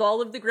 folks with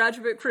all of the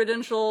graduate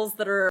credentials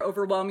that are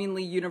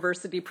overwhelmingly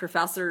university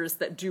professors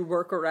that do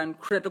work around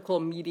critical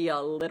media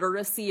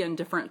literacy and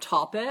different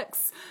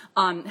topics.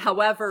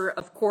 However,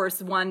 of course,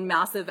 one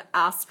massive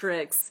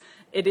asterisk,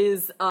 it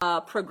is a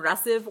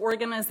progressive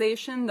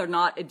organization. They're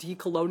not a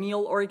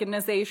decolonial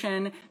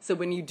organization. So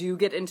when you do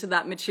get into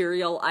that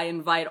material, I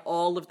invite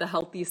all of the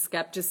healthy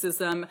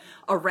skepticism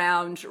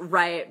around,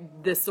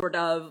 right, this sort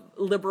of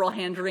liberal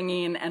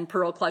hand-wringing and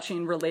pearl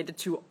clutching related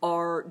to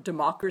our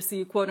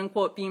democracy, quote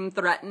unquote, being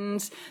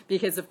threatened,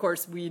 because of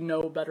course we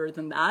know better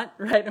than that,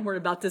 right? And we're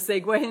about to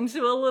segue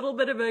into a little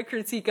bit of a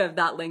critique of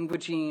that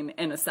languaging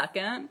in a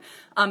second.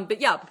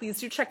 But yeah, please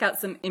do check out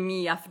some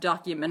MEF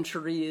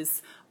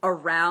documentaries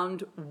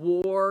around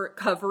war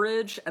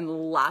coverage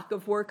and lack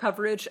of war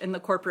coverage in the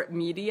corporate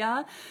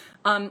media.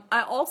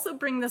 I also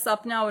bring this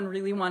up now and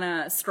really want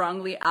to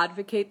strongly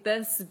advocate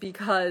this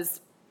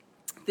because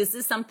this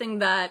is something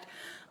that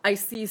I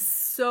see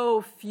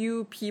so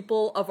few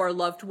people of our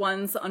loved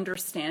ones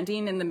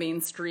understanding in the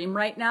mainstream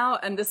right now.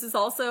 And this is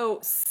also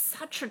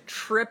such a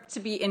trip to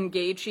be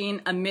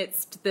engaging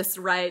amidst this,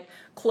 right,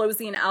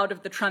 closing out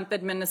of the Trump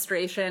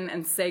administration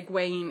and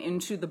segueing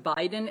into the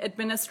Biden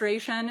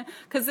administration.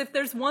 Because if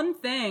there's one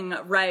thing,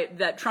 right,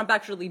 that Trump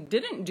actually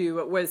didn't do,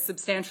 it was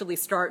substantially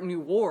start new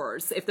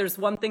wars. If there's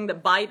one thing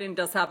that Biden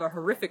does have a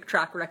horrific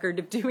track record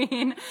of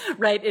doing,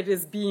 right, it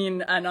is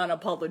being an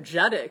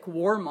unapologetic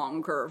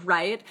warmonger,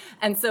 right?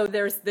 And so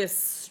there's this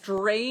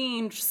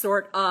strange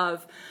sort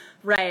of,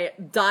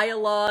 right,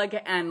 dialogue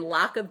and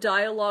lack of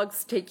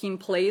dialogues taking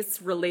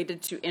place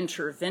related to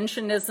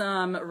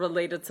interventionism,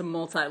 related to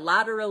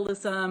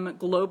multilateralism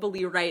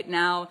globally right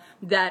now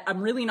that I'm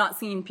really not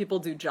seeing people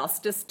do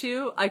justice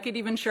to. I could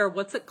even share,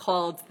 what's it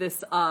called,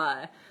 this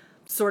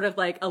sort of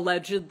like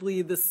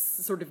allegedly this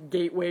sort of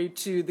gateway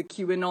to the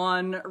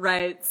QAnon,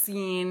 right,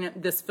 seeing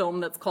this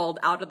film that's called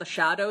Out of the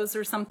Shadows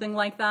or something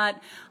like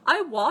that.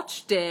 I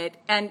watched it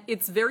and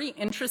it's very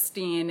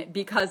interesting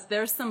because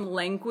there's some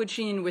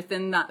languaging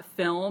within that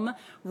film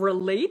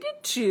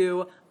related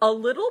to a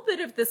little bit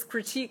of this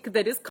critique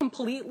that is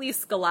completely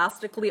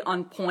scholastically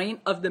on point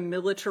of the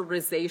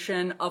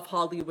militarization of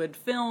Hollywood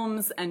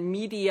films and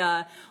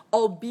media,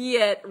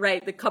 albeit,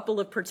 right, the couple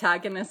of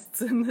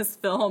protagonists in this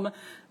film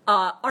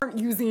aren't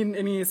using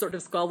any sort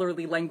of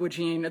scholarly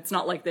languaging. It's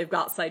not like they've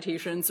got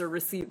citations or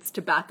receipts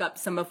to back up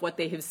some of what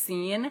they have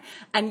seen.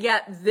 And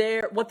yet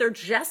what they're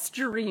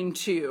gesturing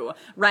to,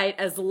 right,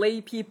 as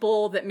lay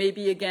people that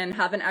maybe, again,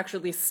 haven't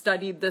actually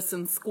studied this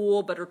in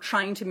school, but are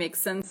trying to make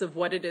sense of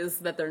what it is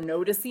that they're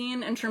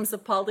noticing in terms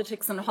of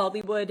politics in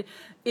Hollywood,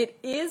 it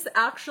is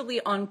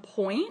actually on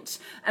point.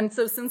 And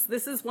so since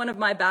this is one of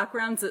my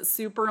backgrounds, it's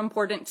super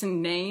important to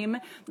name,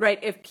 right,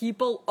 if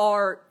people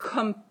are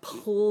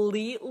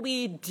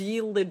completely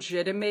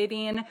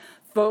delegitimating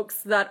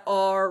folks that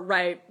are,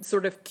 right,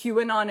 sort of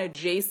QAnon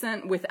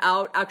adjacent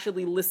without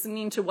actually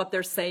listening to what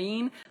they're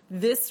saying,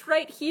 this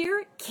right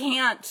here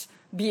can't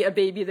be a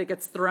baby that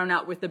gets thrown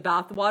out with the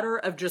bathwater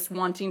of just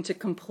wanting to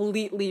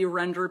completely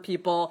render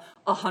people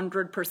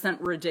 100%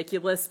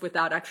 ridiculous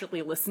without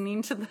actually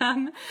listening to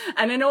them.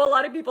 And I know a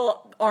lot of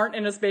people aren't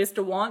in a space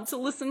to want to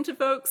listen to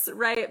folks,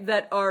 right,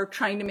 that are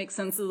trying to make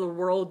sense of the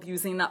world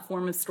using that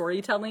form of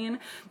storytelling,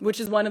 which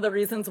is one of the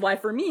reasons why,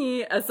 for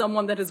me, as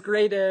someone that has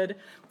graded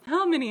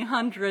how many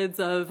hundreds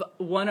of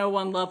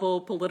 101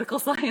 level political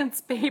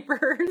science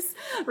papers,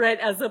 right,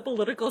 as a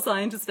political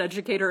scientist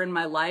educator in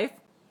my life,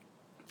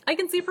 I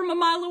can see from a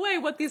mile away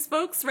what these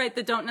folks, right,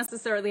 that don't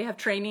necessarily have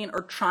training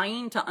are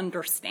trying to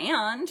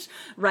understand,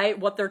 right,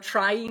 what they're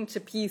trying to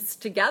piece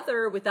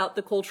together without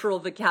the cultural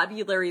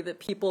vocabulary that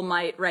people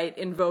might, right,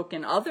 invoke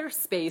in other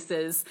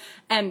spaces.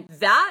 And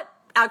that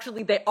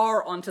actually they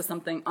are onto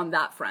something on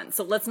that front.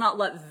 So let's not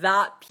let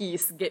that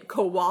piece get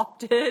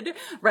co-opted,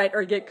 right,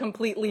 or get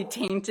completely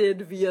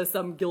tainted via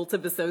some guilt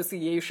of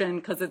association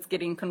because it's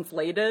getting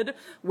conflated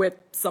with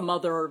some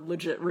other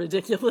legit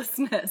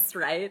ridiculousness,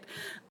 right?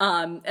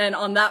 And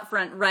on that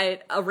front,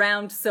 right,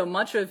 around so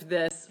much of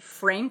this,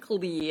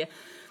 frankly,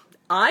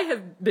 I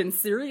have been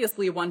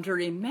seriously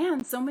wondering,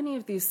 man, so many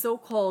of these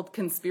so-called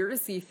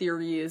conspiracy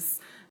theories,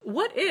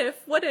 what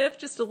if,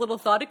 just a little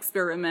thought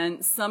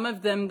experiment, some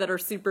of them that are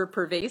super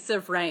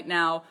pervasive right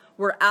now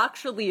were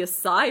actually a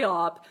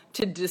psyop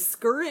to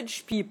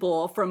discourage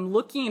people from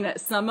looking at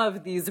some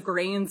of these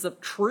grains of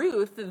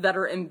truth that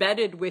are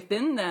embedded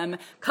within them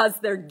because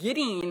they're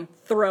getting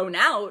thrown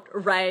out,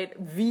 right,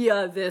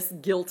 via this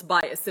guilt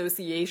by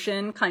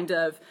association kind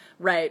of,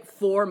 right,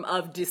 form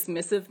of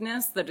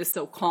dismissiveness that is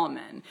so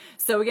common.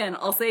 So again,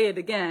 I'll say it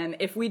again,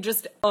 if we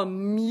just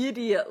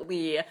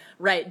immediately,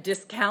 right,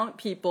 discount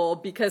people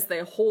because they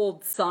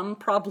hold some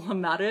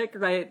problematic,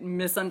 right,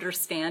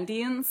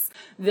 misunderstandings,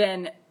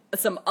 then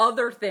some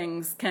other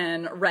things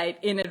can, right,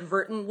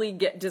 inadvertently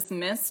get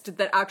dismissed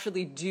that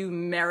actually do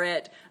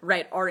merit,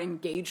 right, our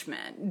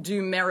engagement,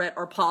 do merit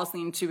our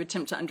pausing to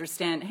attempt to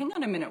understand, hang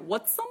on a minute,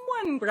 what's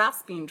someone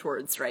grasping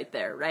towards right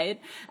there,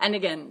 right? And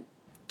again,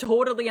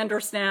 totally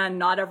understand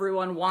not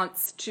everyone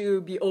wants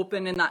to be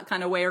open in that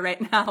kind of way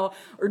right now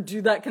or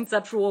do that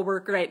conceptual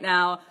work right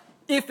now.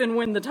 If and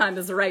when the time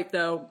is right,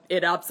 though,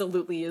 it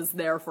absolutely is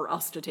there for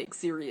us to take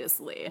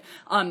seriously.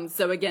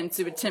 So again,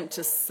 to attempt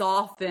to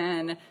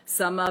soften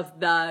some of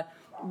the,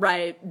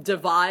 right,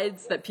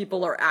 divides that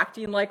people are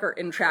acting like are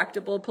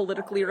intractable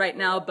politically right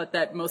now, but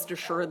that most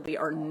assuredly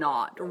are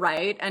not,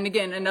 right? And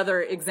again,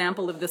 another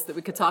example of this that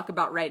we could talk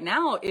about right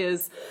now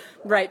is,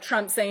 right,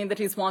 Trump saying that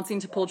he's wanting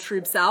to pull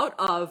troops out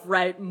of,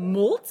 right,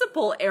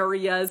 multiple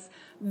areas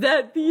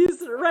that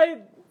these,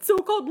 right,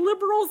 so-called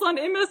liberals on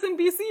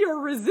MSNBC are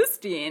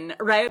resisting,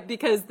 right?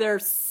 Because they're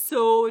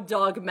so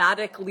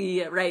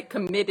dogmatically, right,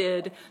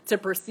 committed to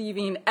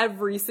perceiving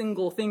every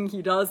single thing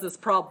he does as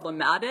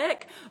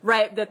problematic,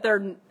 right? That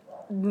they're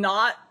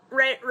not,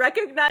 right,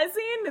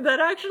 recognizing that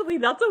actually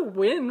that's a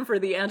win for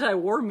the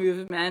anti-war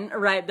movement,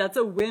 right? That's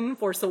a win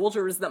for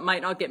soldiers that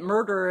might not get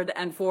murdered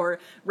and for,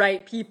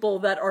 right, people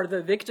that are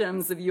the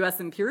victims of U.S.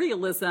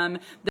 imperialism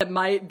that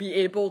might be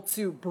able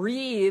to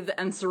breathe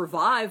and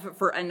survive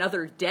for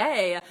another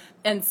day.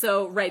 And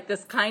so, right,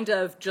 this kind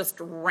of just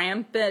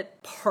rampant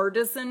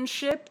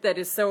partisanship that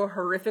is so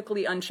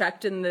horrifically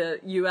unchecked in the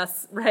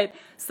U.S., right,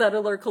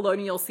 settler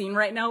colonial scene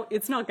right now,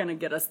 it's not going to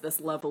get us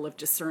this level of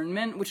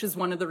discernment, which is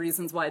one of the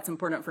reasons why it's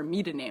important for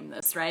me to name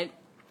this, right?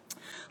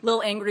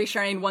 Lil Angry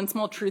sharing one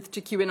small truth to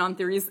QAnon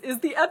theories is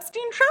the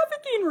Epstein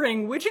trafficking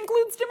ring, which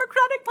includes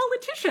Democratic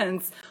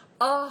politicians.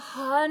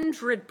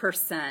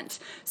 100%.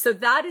 So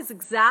that is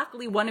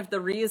exactly one of the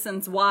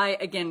reasons why,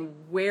 again,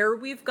 where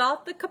we've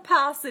got the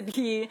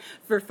capacity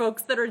for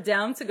folks that are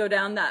down to go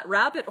down that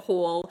rabbit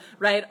hole,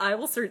 right, I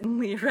will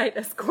certainly, right,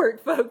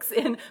 escort folks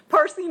in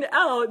parsing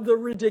out the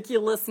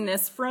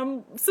ridiculousness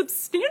from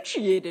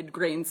substantiated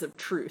grains of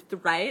truth,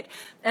 right?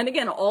 And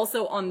again,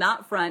 also on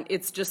that front,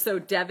 it's just so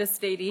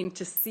devastating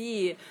to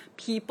see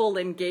people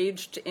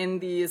engaged in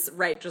these,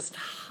 right, just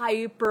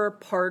hyper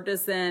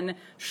partisan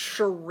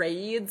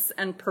charades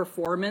and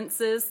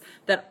performances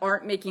that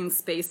aren't making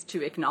space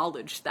to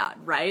acknowledge that,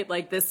 right?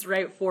 Like this,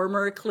 right,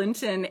 former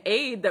Clinton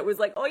aide that was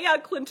like, oh yeah,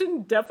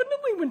 Clinton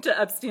definitely went to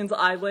Epstein's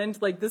Island.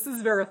 Like this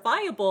is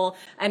verifiable.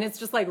 And it's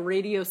just like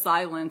radio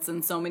silence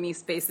in so many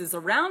spaces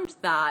around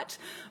that,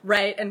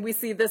 right? And we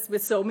see this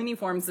with so many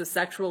forms of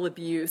sexual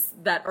abuse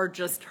that are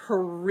just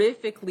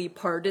horrifically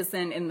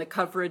partisan in the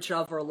coverage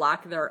of or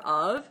lack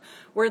thereof,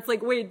 where it's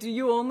like, wait, do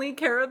you only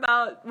care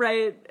about,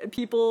 right,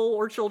 people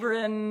or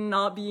children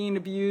not being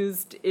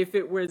abused if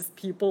it was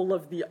people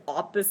of the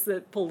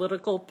opposite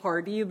political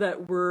party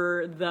that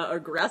were the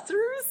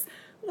aggressors?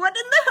 What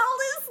in the hell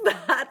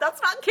is that?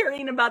 That's not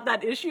caring about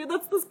that issue.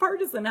 That's this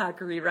partisan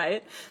hackery,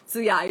 right? So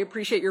yeah, I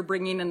appreciate your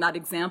bringing in that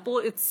example.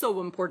 It's so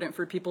important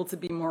for people to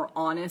be more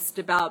honest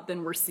about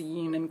than we're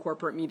seeing in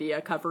corporate media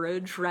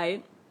coverage,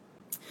 right?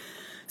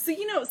 So,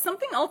 you know,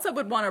 something else I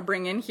would want to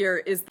bring in here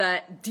is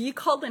that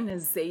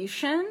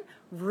decolonization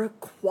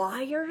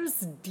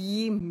requires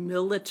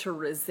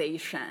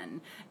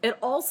demilitarization. It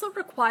also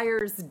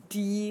requires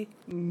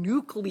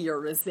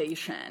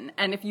denuclearization.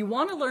 And if you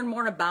want to learn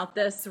more about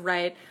this,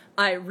 right,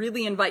 I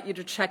really invite you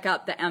to check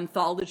out the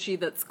anthology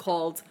that's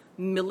called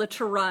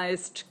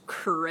Militarized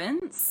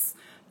Currents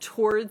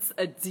Towards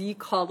a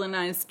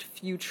Decolonized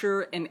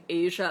Future in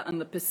Asia and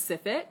the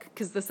Pacific,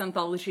 because this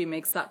anthology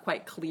makes that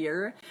quite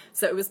clear.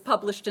 So it was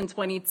published in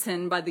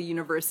 2010 by the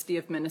University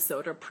of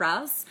Minnesota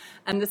Press,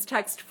 and this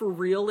text for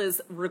real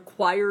is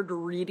required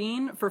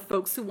reading for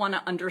folks who want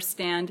to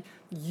understand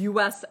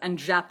US and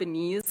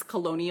Japanese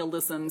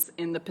colonialisms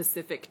in the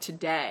Pacific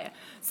today.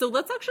 So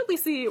let's actually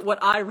see what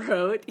I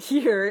wrote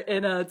here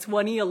in a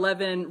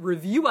 2011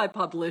 review I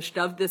published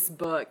of this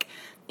book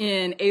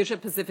in Asia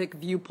Pacific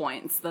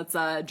Viewpoints. That's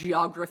a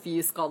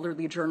geography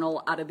scholarly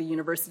journal out of the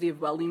University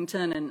of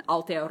Wellington in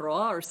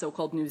Aotearoa, or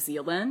so-called New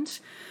Zealand.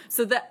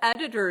 So the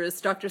editors,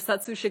 Dr.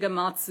 Setsu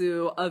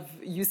Shigematsu of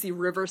UC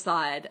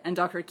Riverside and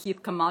Dr.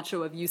 Keith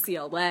Camacho of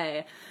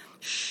UCLA,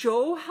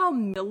 show how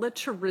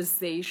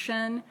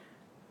militarization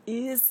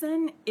is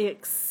an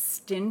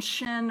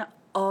extension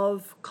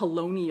of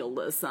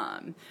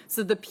colonialism.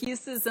 So the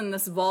pieces in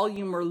this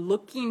volume are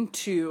looking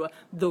to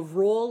the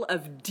role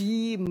of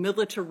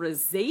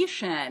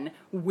demilitarization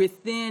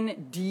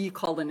within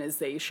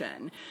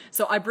decolonization.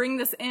 So I bring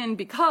this in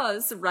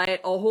because,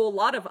 right, a whole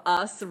lot of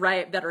us,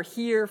 right, that are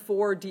here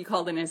for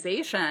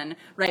decolonization,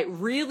 right,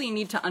 really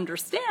need to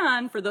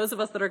understand, for those of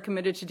us that are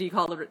committed to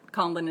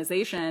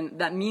decolonization,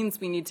 that means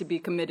we need to be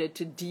committed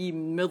to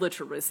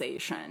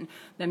demilitarization.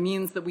 That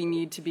means that we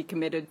need to be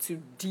committed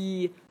to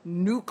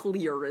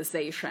denuclearization.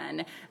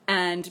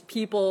 And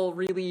people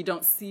really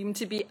don't seem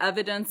to be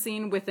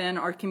evidencing within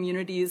our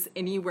communities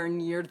anywhere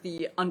near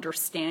the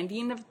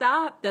understanding of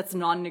that. That's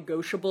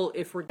non-negotiable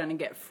if we're going to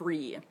get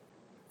free.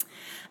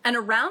 And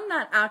around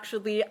that,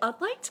 actually, I'd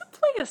like to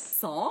play a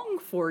song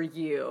for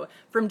you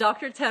from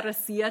Dr.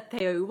 Teresia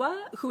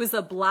Teua, who is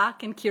a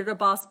Black and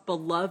Kiribati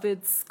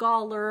beloved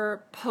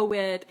scholar,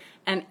 poet,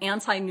 and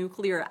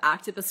anti-nuclear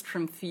activist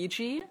from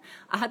Fiji.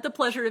 I had the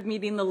pleasure of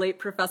meeting the late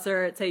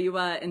Professor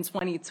Teua in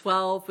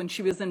 2012 when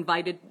she was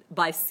invited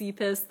by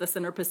CPIS, the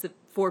Center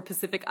for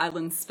Pacific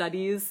Island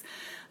Studies,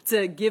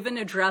 to give an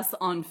address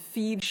on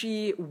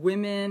Fiji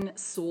women,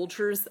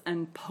 soldiers,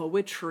 and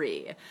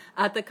poetry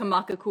at the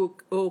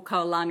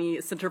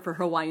Kamakaku'o Center for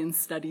Hawaiian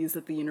Studies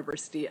at the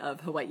University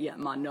of Hawaii at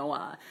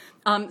Manoa.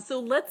 So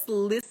let's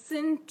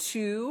listen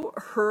to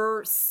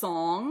her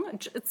song.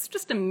 It's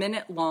just a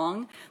minute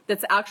long.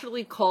 That's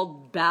actually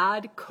called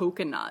Bad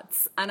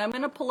Coconuts. And I'm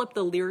going to pull up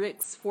the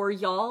lyrics for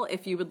y'all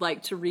if you would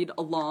like to read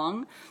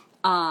along,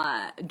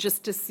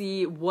 just to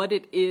see what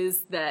it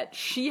is that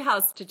she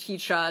has to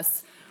teach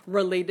us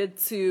related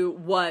to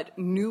what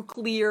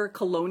nuclear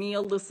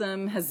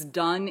colonialism has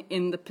done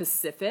in the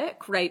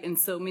Pacific, right, in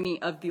so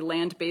many of the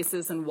land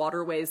bases and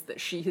waterways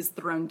that she has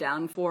thrown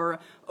down for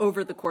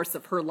over the course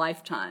of her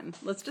lifetime.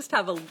 Let's just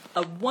have a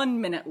 1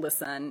 minute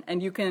listen,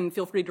 and you can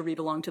feel free to read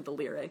along to the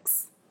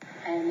lyrics.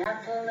 An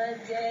apple a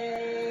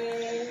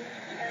day,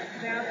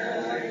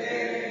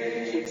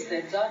 keeps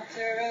the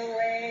doctor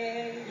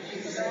away,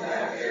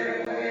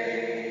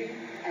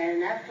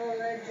 An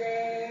apple a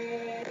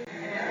day,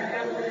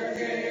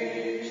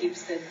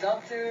 keeps the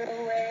doctor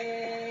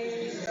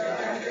away,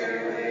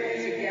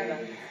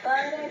 together.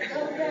 But a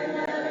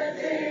coconut a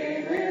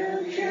day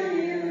will kill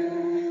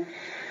you,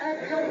 a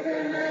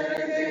coconut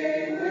a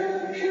day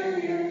will kill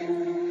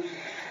you,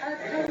 a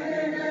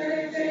coconut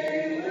a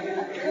day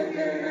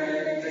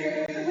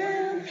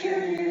will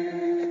kill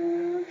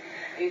you.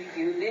 If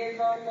you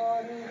live on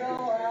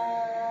Moruroa,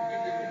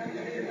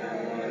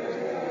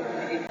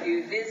 if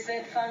you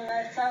visit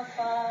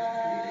Whangatafa,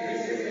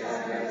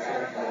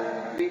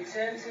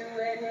 return to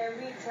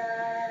Enerita,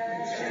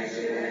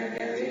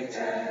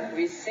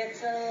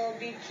 resettle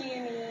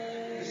bikini,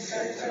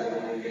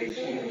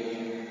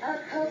 a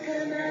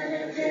coconut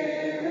a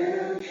day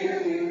will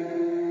kill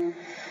you,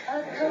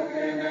 a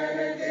coconut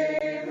a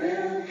day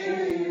will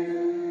kill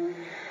you,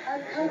 a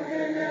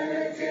coconut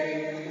a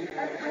day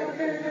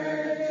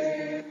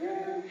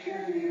will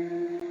kill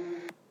you.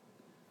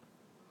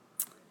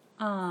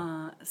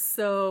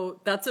 So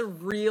that's a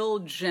real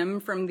gem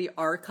from the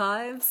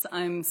archives.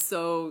 I'm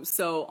so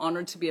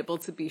honored to be able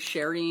to be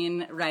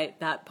sharing, right,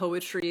 that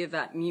poetry,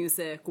 that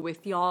music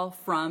with y'all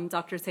from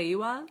Dr.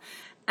 Teua.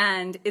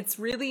 And it's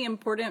really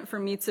important for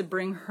me to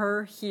bring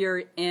her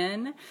here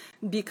in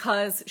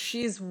because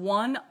she's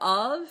one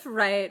of,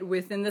 right,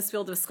 within this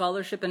field of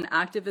scholarship and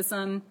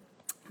activism,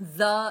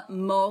 the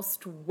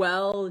most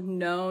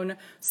well-known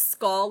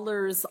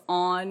scholars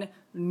on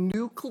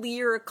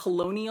nuclear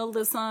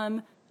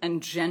colonialism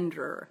and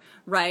gender,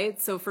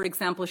 right? So for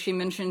example, she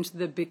mentioned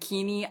the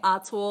bikini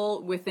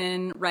atoll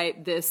within,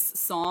 right, this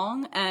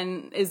song.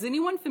 And is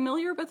anyone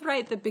familiar with,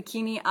 right, the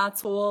bikini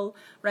atoll,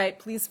 right?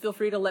 Please feel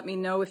free to let me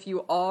know if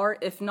you are.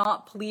 If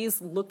not,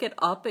 please look it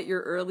up at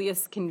your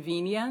earliest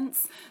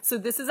convenience. So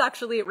this is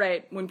actually,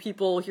 right, when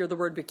people hear the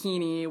word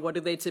bikini, what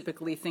do they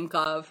typically think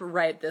of,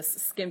 right? This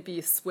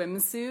skimpy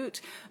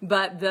swimsuit.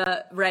 But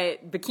the,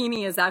 right,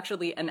 bikini is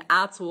actually an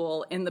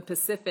atoll in the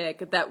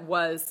Pacific that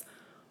was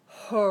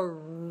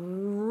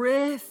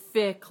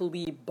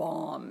horrifically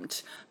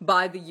bombed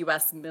by the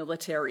U.S.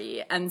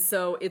 military. And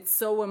so it's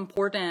so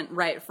important,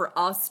 right, for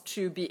us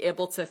to be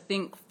able to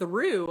think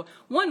through,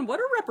 one, what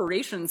are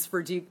reparations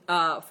for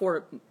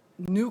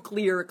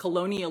nuclear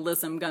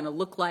colonialism going to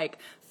look like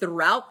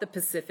throughout the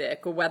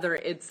Pacific, whether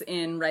it's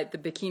in, right, the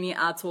Bikini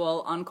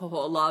Atoll, on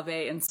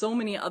Kaho'olawe, and so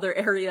many other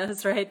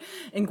areas, right,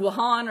 in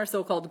Guahan, or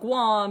so-called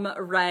Guam,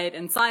 right,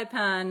 in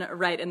Saipan,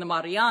 right, in the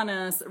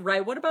Marianas,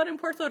 right, what about in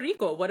Puerto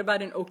Rico? What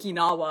about in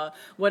Okinawa?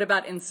 What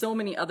about in so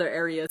many other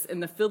areas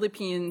in the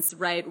Philippines,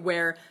 right,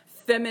 where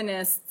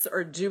feminists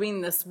are doing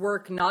this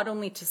work not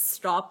only to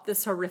stop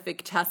this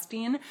horrific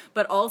testing,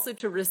 but also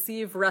to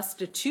receive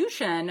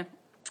restitution,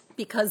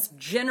 because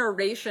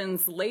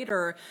generations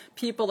later,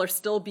 people are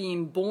still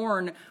being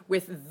born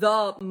with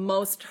the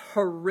most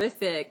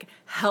horrific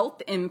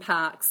health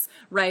impacts,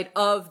 right,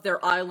 of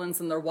their islands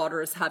and their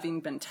waters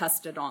having been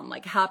tested on,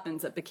 like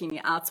happens at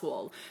Bikini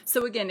Atoll.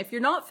 So again, if you're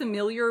not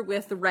familiar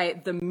with,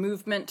 right, the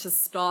movement to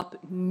stop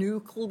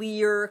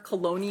nuclear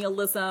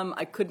colonialism,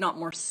 I could not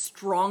more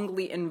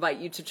strongly invite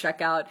you to check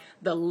out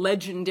the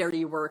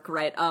legendary work,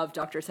 right, of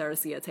Dr.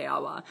 Sarasia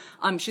Teawa.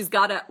 She's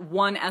got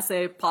one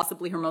essay,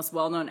 possibly her most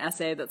well-known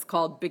essay, that's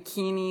called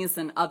Bikinis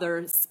and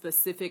Other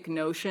Specific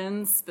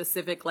Notions,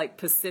 specific like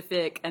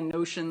Pacific, and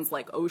notions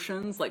like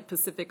oceans, like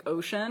Pacific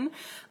Ocean.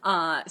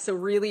 So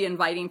really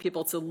inviting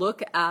people to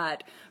look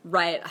at,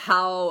 right,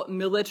 how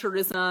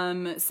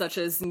militarism, such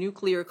as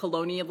nuclear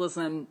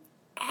colonialism,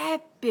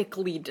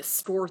 epically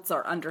distorts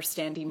our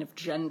understanding of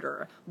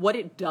gender, what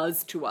it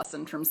does to us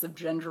in terms of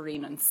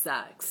gendering and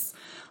sex.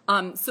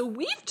 So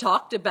we've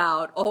talked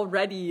about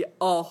already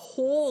a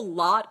whole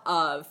lot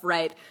of,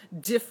 right,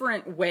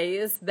 different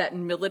ways that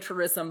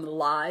militarism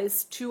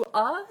lies to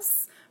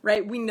us.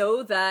 Right, we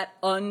know that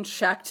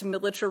unchecked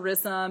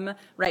militarism,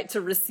 right, to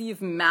receive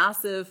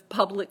massive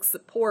public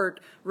support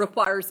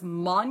requires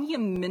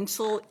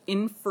monumental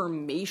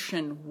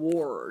information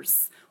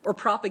wars or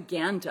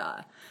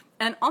propaganda.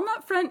 And on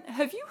that front,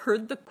 have you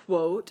heard the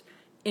quote,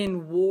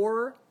 "In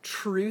war,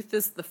 truth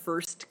is the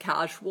first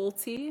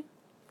casualty"?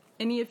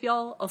 Any of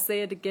y'all? I'll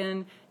say it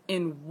again.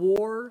 In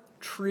war,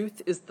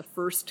 truth is the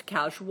first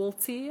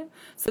casualty.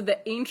 So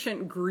the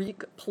ancient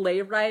Greek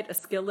playwright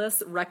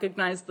Aeschylus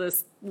recognized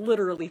this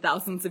literally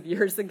thousands of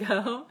years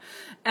ago.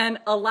 And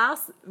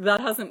alas, that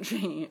hasn't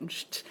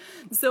changed.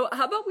 So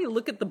how about we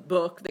look at the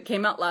book that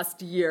came out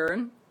last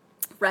year,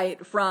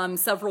 right, from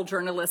several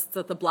journalists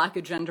at the Black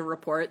Agenda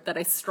Report that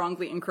I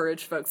strongly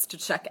encourage folks to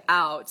check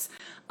out.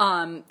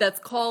 That's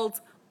called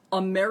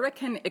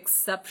American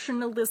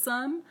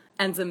Exceptionalism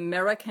and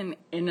American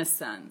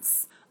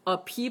Innocence: A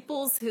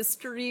People's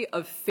History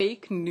of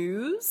Fake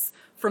News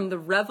from the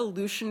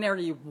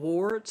Revolutionary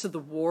War to the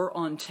War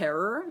on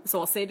Terror. So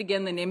I'll say it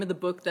again, the name of the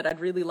book that I'd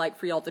really like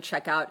for y'all to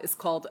check out is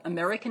called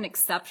American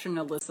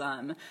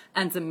Exceptionalism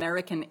and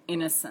American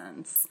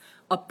Innocence: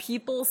 A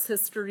People's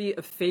History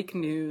of Fake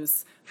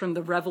News from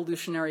the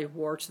Revolutionary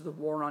War to the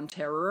War on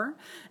Terror.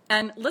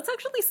 And let's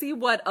actually see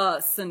what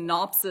a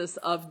synopsis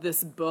of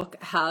this book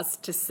has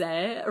to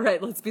say.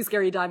 Right, let's be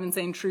Scary Diamond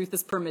saying truth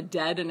is perma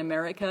dead in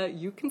America.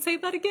 You can say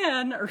that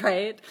again,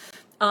 right?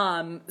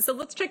 So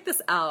let's check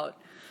this out.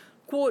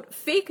 Quote,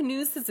 "Fake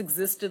news has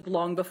existed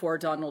long before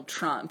Donald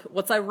Trump.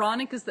 What's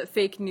ironic is that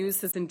fake news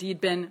has indeed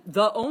been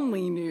the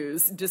only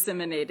news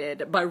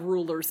disseminated by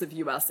rulers of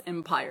U.S.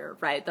 empire,"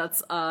 right?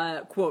 That's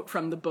a quote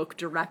from the book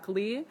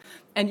directly.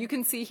 And you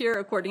can see here,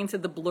 according to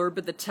the blurb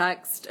of the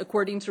text,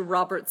 according to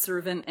Robert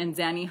Servin and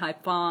Danny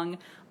Haifong,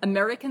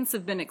 Americans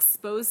have been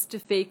exposed to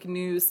fake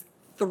news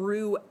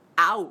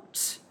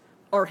throughout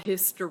our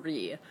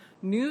history.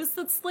 News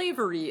that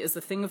slavery is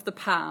a thing of the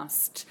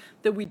past,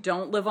 that we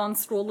don't live on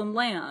stolen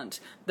land,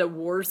 that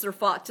wars are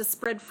fought to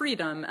spread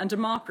freedom and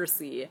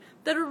democracy,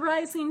 that a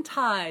rising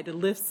tide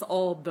lifts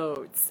all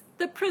boats,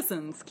 that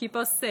prisons keep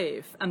us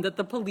safe, and that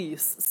the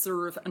police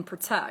serve and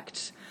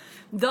protect.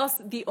 Thus,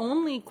 the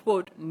only,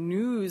 quote,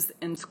 news,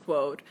 end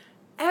quote,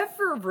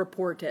 ever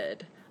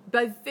reported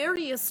by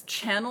various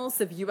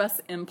channels of U.S.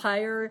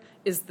 empire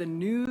is the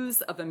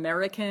news of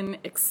American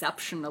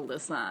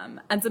exceptionalism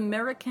and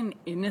American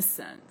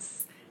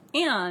innocence.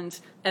 And,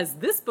 as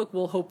this book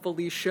will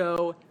hopefully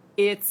show,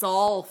 it's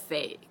all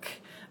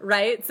fake.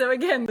 right? So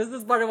again, this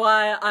is part of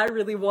why I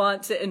really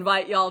want to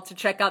invite y'all to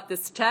check out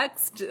this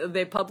text.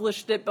 They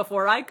published it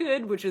before I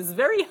could, which is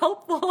very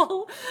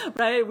helpful,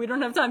 right? We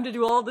don't have time to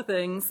do all the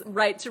things,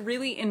 right? To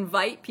really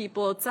invite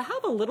people to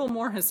have a little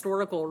more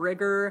historical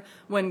rigor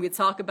when we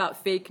talk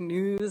about fake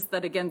news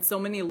that, again, so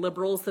many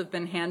liberals have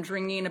been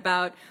hand-wringing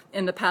about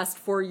in the past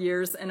 4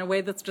 years in a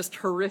way that's just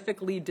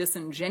horrifically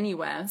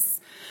disingenuous,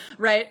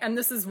 right? And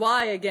this is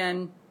why,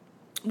 again,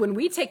 when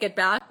we take it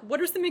back, what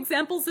are some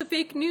examples of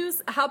fake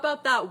news? How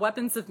about that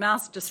weapons of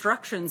mass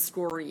destruction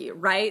story,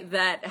 right?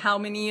 That how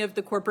many of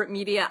the corporate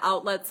media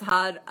outlets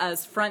had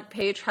as front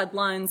page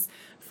headlines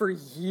for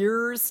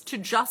years to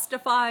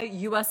justify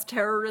U.S.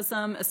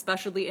 terrorism,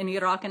 especially in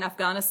Iraq and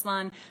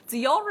Afghanistan. Do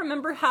y'all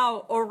remember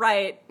how, oh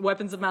right,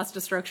 weapons of mass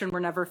destruction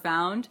were never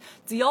found?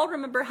 Do y'all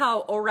remember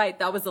how, oh right,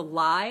 that was a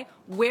lie?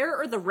 Where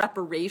are the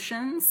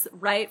reparations,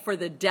 right, for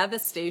the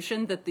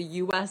devastation that the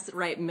U.S.,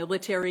 right,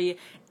 military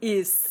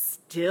is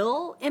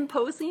still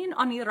imposing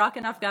on Iraq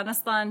and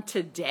Afghanistan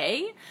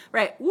today,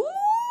 right? Ooh,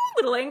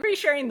 little angry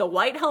sharing the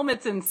white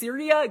helmets in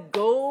Syria,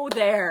 go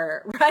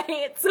there,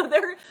 right? So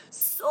there are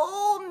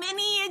so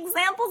many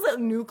examples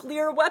of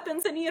nuclear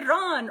weapons in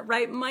Iran,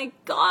 right? My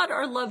God,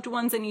 our loved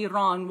ones in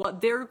Iran,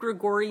 what their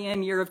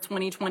Gregorian year of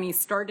 2020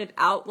 started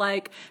out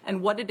like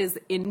and what it is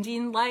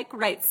ending like,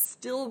 right?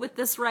 Still with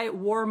this, right,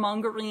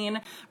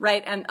 warmongering,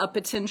 right, and a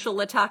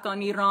potential attack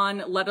on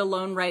Iran, let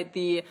alone, right,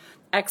 the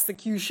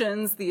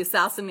executions, the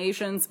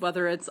assassinations,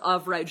 whether it's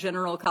of, right,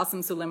 General Qasem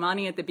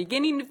Soleimani at the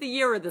beginning of the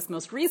year or this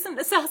most recent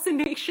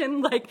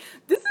assassination, like,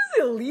 this is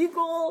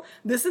illegal,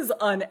 this is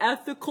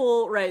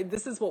unethical, right?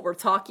 This is what we're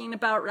talking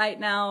about right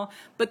now.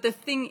 But the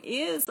thing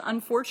is,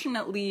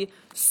 unfortunately,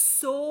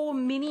 so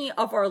many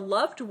of our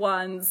loved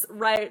ones,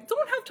 right,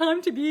 don't have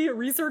time to be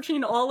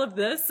researching all of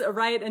this,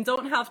 right, and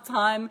don't have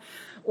time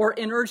or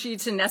energy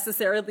to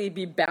necessarily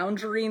be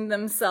boundarying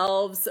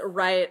themselves,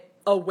 right,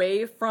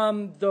 away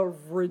from the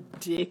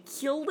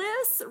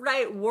ridiculous,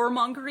 right,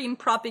 warmongering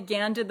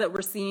propaganda that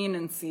we're seeing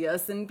in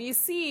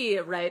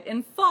CSNBC, right,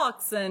 in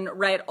Fox, and,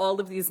 right,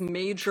 all of these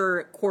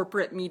major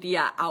corporate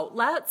media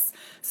outlets.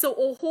 So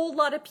a whole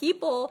lot of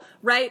people,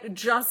 right,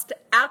 just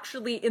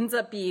actually ends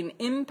up being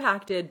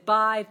impacted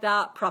by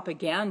that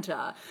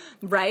propaganda,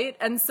 right?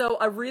 And so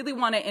I really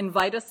want to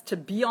invite us to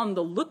be on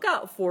the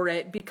lookout for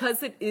it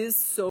because it is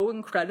so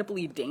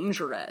incredibly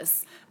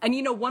dangerous. And,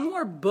 you know, one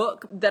more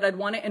book that I'd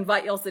want to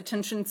invite y'all's attention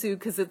to,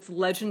 because it's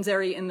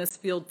legendary in this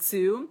field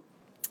too,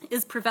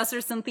 is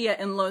Professor Cynthia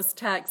Enlow's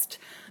text,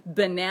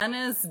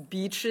 Bananas,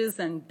 Beaches,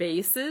 and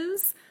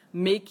Bases,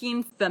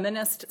 Making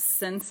Feminist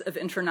Sense of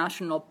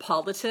International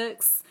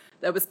Politics,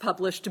 that was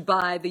published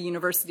by the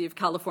University of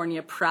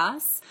California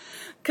Press.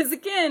 Because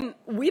again,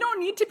 we don't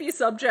need to be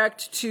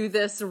subject to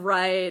this,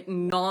 right,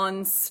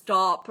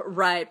 nonstop,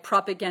 right,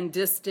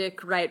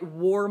 propagandistic, right,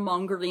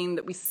 warmongering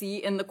that we see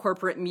in the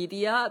corporate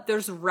media.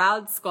 There's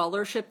rad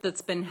scholarship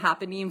that's been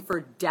happening for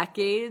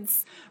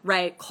decades,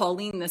 right,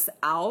 calling this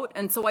out.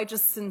 And so I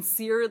just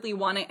sincerely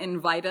want to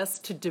invite us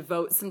to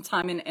devote some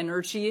time and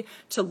energy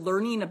to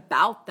learning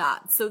about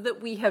that so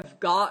that we have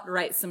got,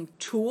 right, some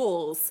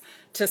tools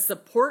to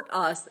support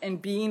us in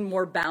being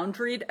more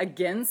boundaried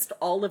against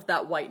all of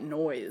that white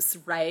noise,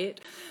 right?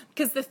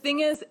 Because the thing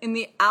is, in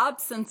the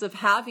absence of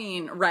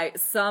having, right,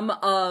 some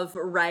of,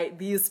 right,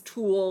 these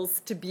tools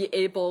to be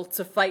able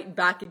to fight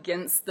back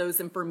against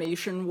those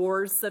information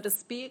wars, so to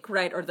speak,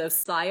 right, or those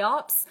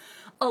psyops,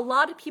 a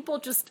lot of people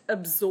just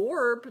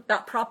absorb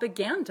that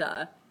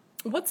propaganda.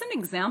 What's an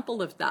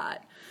example of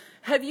that?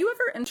 Have you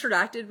ever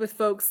interacted with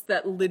folks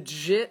that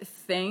legit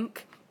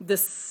think the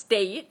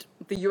state,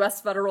 the U.S.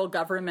 federal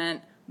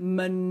government,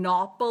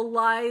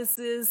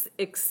 monopolizes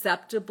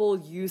acceptable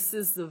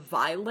uses of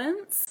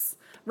violence,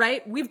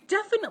 right? We've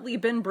definitely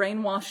been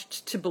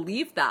brainwashed to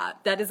believe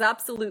that. That is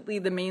absolutely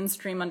the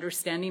mainstream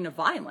understanding of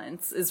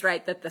violence, is,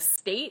 right, that the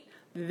state,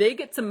 they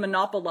get to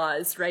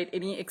monopolize, right,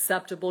 any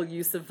acceptable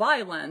use of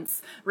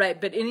violence,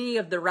 right? But any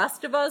of the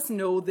rest of us,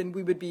 no, then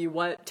we would be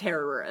what?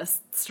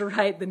 Terrorists,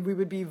 right? Then we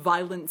would be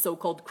violent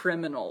so-called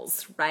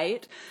criminals,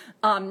 right?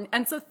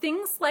 And so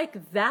things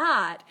like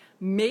that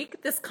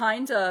make this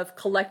kind of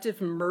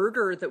collective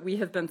murder that we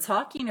have been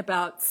talking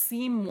about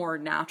seem more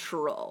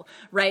natural,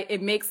 right?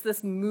 It makes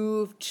this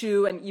move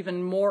to an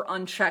even more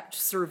unchecked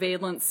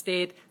surveillance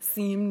state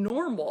seem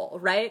normal,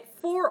 right?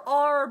 For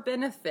our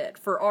benefit,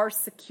 for our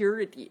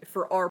security,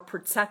 for our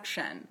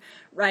protection,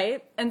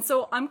 right? And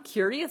so I'm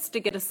curious to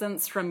get a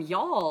sense from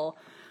y'all,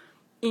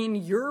 in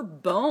your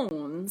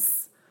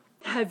bones,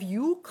 have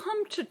you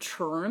come to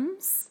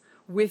terms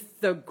with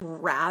the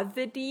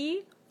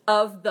gravity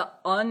of the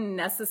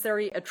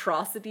unnecessary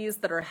atrocities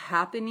that are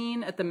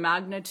happening at the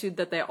magnitude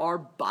that they are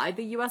by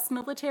the U.S.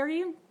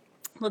 military?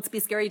 Let's be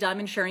Scary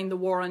Diamond sharing the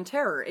war on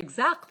terror.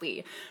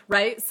 Exactly,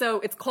 right?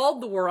 So it's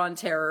called the war on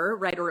terror,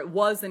 right? Or it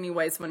was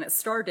anyways when it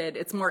started.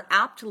 It's more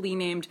aptly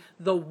named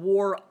the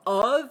war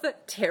of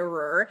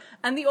terror.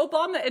 And the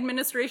Obama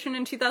administration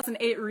in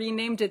 2008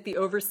 renamed it the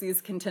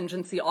Overseas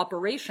Contingency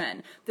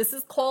Operation. This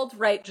is called,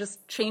 right,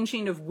 just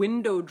changing of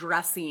window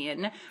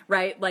dressing,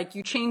 right? Like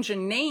you change a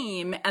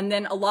name and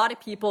then a lot of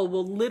people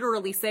will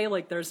literally say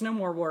like, there's no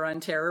more war on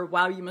terror.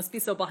 Wow, you must be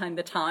so behind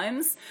the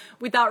times,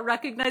 without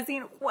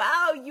recognizing,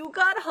 wow, you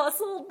got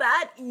hustled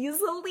that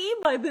easily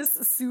by this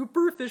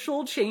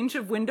superficial change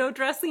of window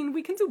dressing.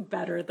 We can do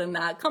better than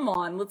that. Come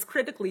on, let's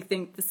critically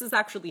think. This is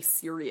actually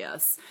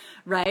serious,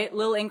 right?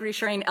 Lil Angry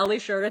sharing LA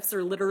sheriffs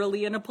are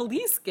literally in a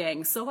police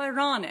gang. So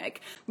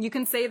ironic. You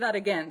can say that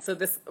again. So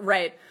this,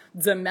 right,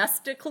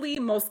 domestically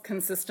most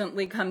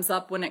consistently comes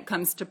up when it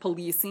comes to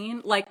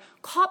policing. Like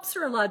cops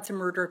are allowed to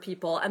murder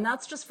people and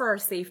that's just for our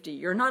safety.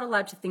 You're not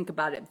allowed to think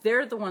about it.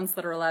 They're the ones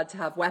that are allowed to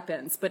have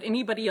weapons, but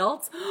anybody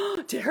else,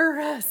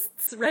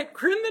 terrorists, right?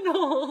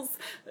 Criminals.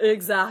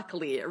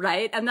 Exactly,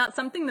 right? And that's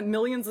something that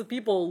millions of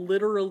people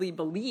literally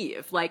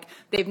believe. Like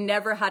they've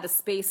never had a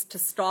space to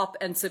stop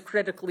and to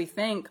critically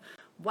think,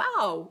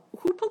 wow,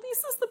 who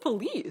polices the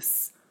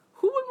police?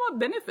 Who would want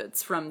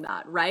benefits from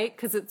that, right?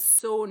 Because it's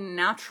so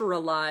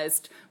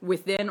naturalized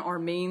within our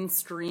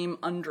mainstream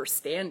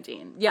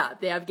understanding. Yeah,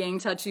 they have gang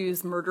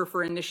tattoos, murder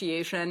for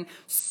initiation.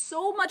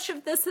 So much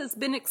of this has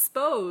been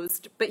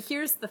exposed, but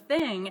here's the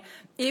thing.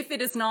 If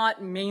it is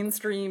not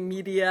mainstream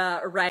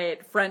media,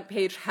 right, front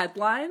page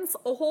headlines,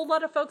 a whole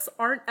lot of folks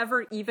aren't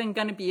ever even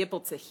going to be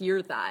able to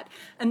hear that.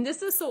 And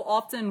this is so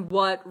often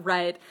what,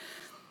 right,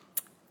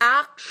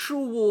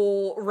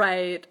 actual,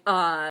 right,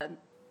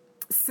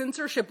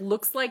 censorship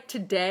looks like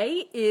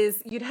today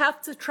is you'd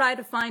have to try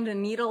to find a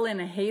needle in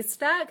a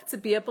haystack to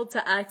be able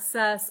to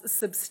access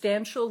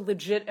substantial,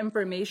 legit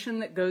information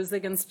that goes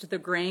against the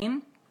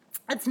grain.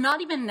 It's not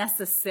even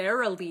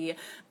necessarily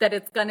that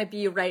it's going to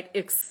be, right,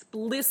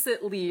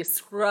 explicitly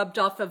scrubbed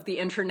off of the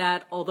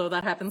internet, although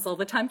that happens all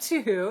the time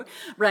too,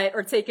 right,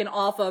 or taken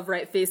off of,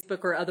 right,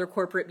 Facebook or other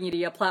corporate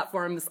media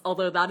platforms,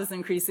 although that is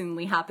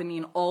increasingly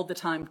happening all the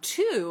time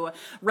too,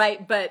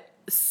 right, but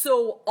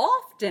so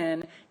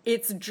often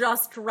it's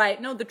just, right,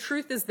 no, the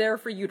truth is there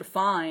for you to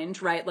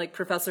find, right, like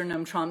Professor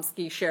Noam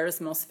Chomsky shares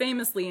most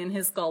famously in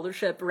his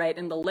scholarship, right,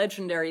 in the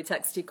legendary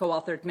text he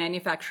co-authored,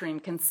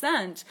 Manufacturing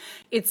Consent.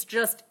 It's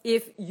just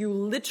if you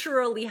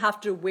literally have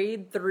to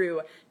wade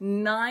through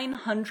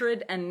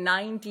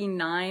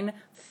 999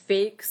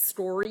 fake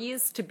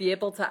stories to be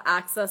able to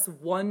access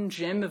one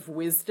gem of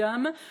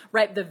wisdom,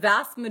 right, the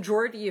vast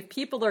majority of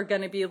people are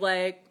going to be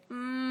like,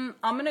 I'm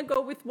going to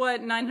go with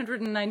what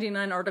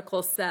 999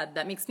 articles said.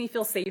 That makes me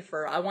feel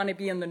safer. I want to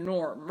be in the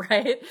norm,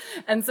 right?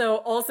 And so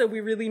also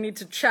we really need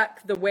to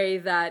check the way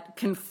that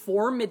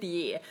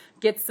conformity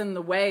gets in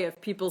the way of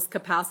people's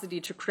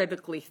capacity to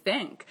critically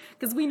think.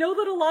 Because we know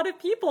that a lot of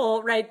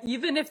people, right,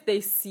 even if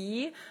they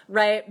see,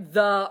 right,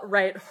 the,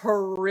 right,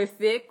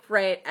 horrific,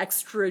 right,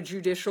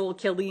 extrajudicial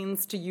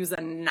killings, to use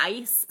a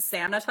nice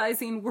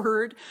sanitizing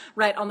word,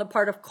 right, on the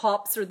part of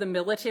cops or the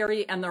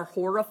military, and they're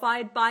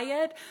horrified by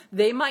it,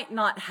 they might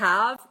not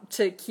have,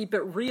 to keep it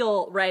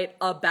real, right,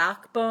 a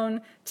backbone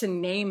to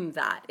name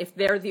that. If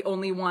they're the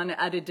only one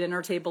at a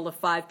dinner table of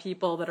 5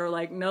 people that are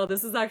like, no,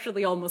 this is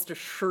actually almost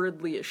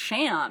assuredly a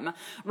sham,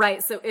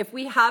 right? So if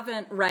we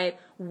haven't, right,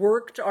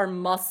 worked our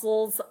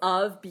muscles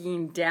of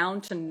being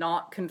down to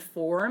not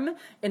conform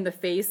in the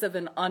face of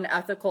an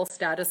unethical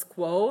status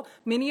quo,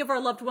 many of our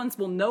loved ones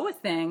will know a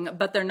thing,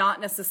 but they're not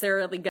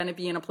necessarily going to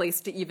be in a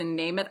place to even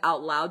name it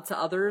out loud to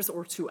others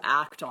or to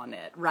act on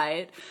it,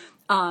 right?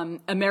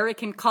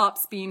 American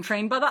cops being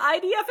trained by the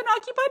IDF in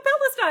occupied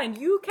Palestine.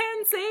 You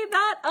can say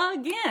that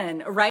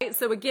again, right?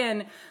 So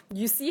again,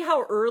 you see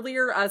how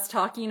earlier I was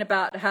talking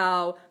about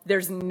how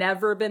there's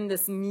never been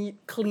this neat,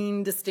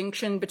 clean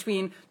distinction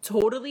between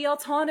totally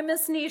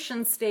autonomous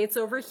nation states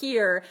over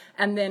here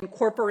and then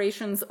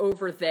corporations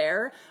over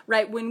there,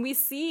 right? When we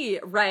see,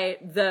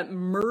 right, the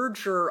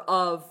merger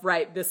of,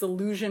 right, this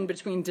illusion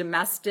between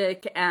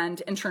domestic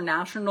and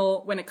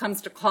international when it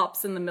comes to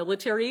cops in the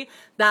military,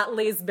 that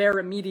lays bare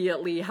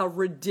immediately how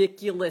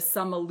ridiculous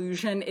some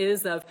illusion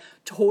is of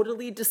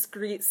totally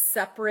discrete,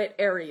 separate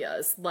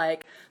areas,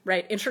 like,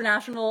 right,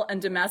 international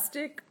and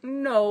domestic.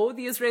 No,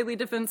 the Israeli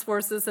Defense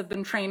Forces have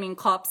been training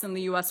cops in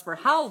the U.S. for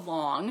how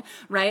long,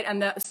 right?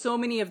 And that so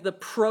many of the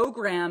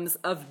programs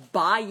of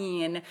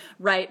buying,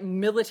 right,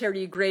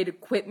 military-grade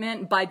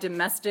equipment by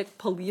domestic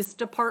police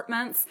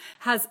departments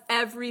has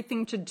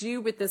everything to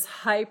do with this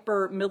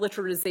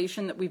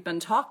hyper-militarization that we've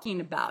been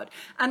talking about.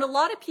 And a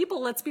lot of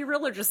people, let's be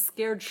real, are just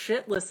scared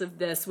shitless of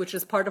this, which which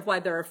is part of why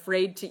they're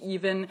afraid to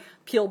even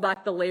peel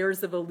back the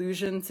layers of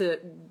illusion to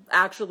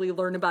actually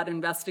learn about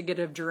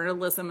investigative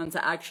journalism and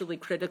to actually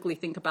critically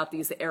think about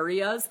these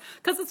areas,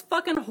 because it's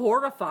fucking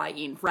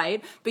horrifying,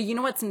 right? But you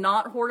know what's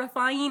not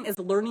horrifying is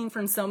learning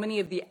from so many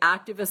of the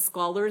activist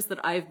scholars that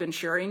I've been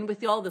sharing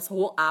with y'all this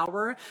whole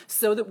hour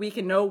so that we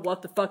can know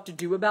what the fuck to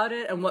do about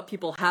it and what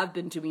people have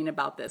been doing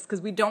about this, because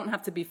we don't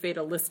have to be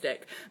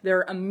fatalistic. There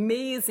are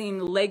amazing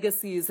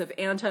legacies of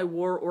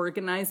anti-war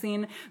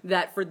organizing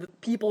that for the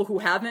people who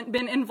haven't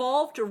been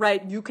involved,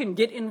 right, you can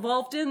get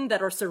involved in,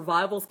 that our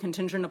survival is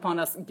contingent upon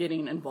us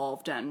getting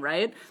involved in,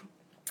 right?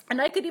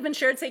 And I could even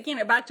share, taking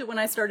it back to when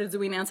I started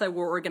doing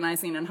anti-war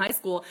organizing in high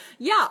school.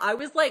 Yeah, I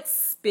was like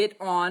spit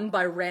on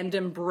by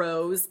random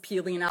bros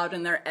peeling out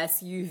in their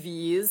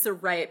SUVs,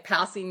 right,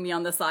 passing me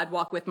on the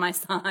sidewalk with my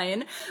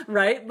sign,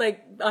 right?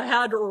 Like I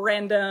had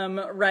random,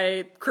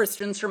 right,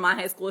 Christians from my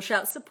high school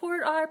shout,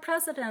 support our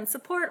president,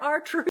 support our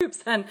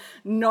troops, and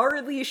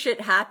gnarly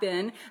shit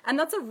happen. And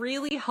that's a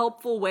really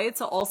helpful way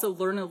to also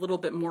learn a little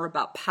bit more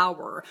about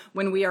power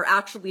when we are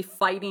actually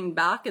fighting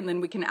back, and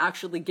then we can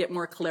actually get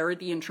more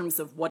clarity in terms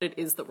of what it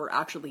is that we're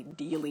actually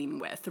dealing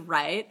with,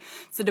 right?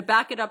 So to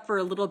back it up for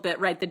a little bit,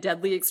 right, the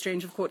deadly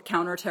exchange of, quote,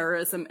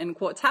 counterterrorism and,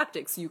 quote,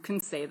 tactics, you can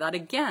say that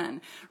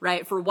again,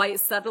 right? For white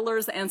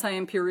settlers,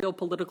 anti-imperial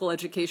political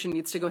education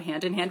needs to go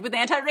hand in hand with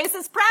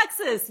anti-racist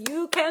praxis.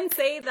 You can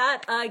say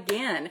that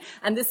again.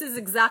 And this is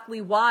exactly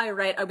why,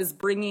 right, I was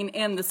bringing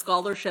in the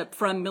scholarship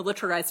from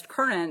Militarized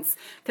Currents,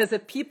 because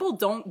if people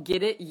don't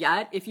get it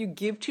yet, if you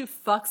give two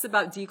fucks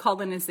about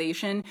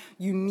decolonization,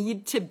 you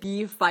need to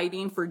be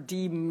fighting for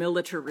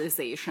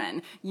demilitarization.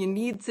 You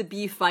need to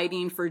be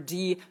fighting for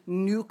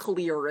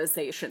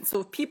denuclearization. So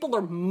if people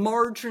are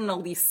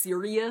marginally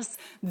serious,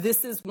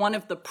 this is one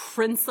of the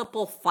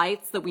principal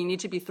fights that we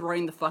need to be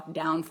throwing the fuck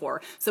down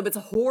for. So it's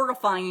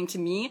horrifying to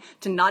me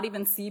to not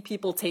even see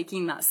people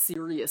taking that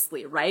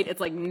seriously, right?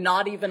 It's like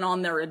not even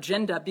on their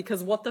agenda,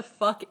 because what the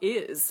fuck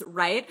is,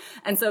 right?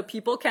 And so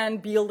people can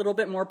be a little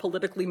bit more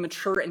politically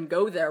mature and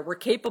go there. We're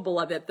capable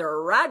of it. There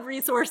are rad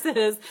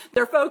resources.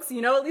 There are folks,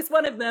 you know, at least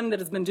one of them that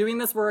has been doing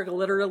this work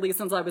literally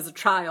since I was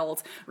a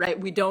child, right?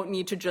 We don't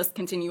need to just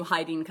continue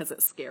hiding because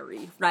it's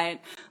scary,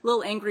 right?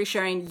 Little angry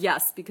sharing,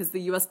 yes, because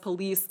the U.S.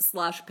 police /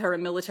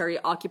 paramilitary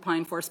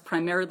occupying force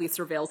primarily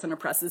surveils and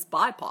oppresses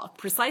BIPOC,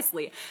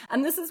 precisely.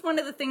 And this is one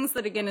of the things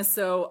that, again, is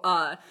so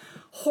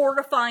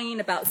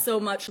horrifying about so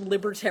much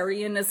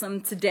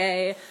libertarianism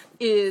today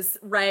is,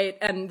 right,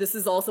 and this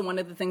is also one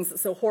of the things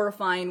that's so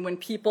horrifying when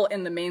people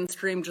in the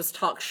mainstream just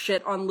talk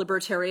shit on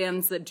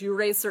libertarians that do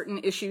raise certain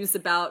issues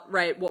about,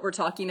 right, what we're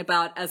talking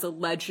about as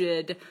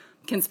alleged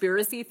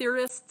conspiracy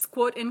theorists,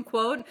 quote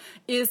unquote,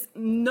 is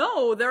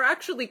no, they're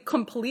actually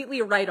completely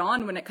right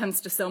on when it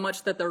comes to so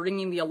much that they're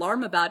ringing the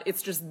alarm about.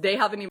 It's just they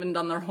haven't even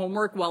done their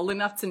homework well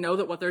enough to know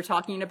that what they're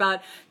talking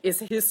about is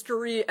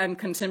history and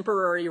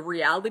contemporary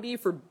reality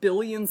for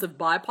billions of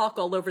BIPOC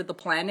all over the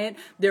planet.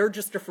 They're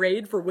just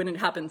afraid for when it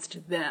happens to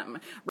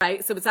them,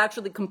 right? So it's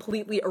actually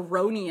completely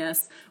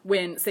erroneous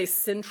when, say,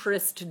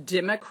 centrist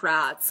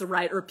Democrats,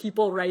 right, or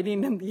people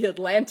writing in The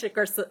Atlantic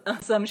or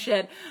some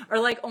shit are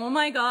like, oh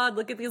my God,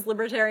 look at these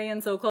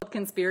libertarian so-called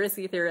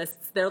conspiracy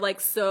theorists. They're like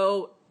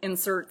so,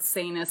 insert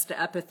sanest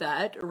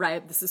epithet,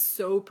 right? This is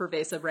so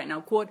pervasive right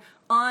now, quote,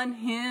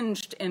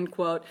 unhinged, end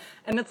quote.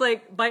 And it's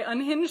like, by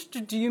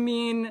unhinged, do you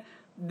mean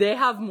they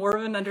have more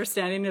of an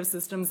understanding of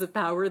systems of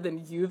power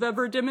than you've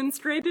ever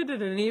demonstrated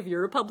in any of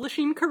your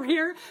publishing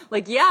career?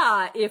 Like,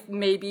 yeah, if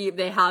maybe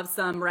they have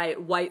some,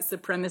 right, white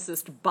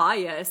supremacist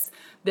bias,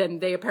 then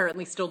they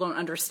apparently still don't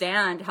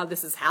understand how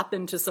this has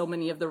happened to so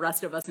many of the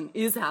rest of us and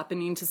is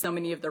happening to so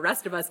many of the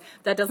rest of us.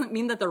 That doesn't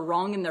mean that they're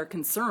wrong in their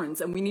concerns.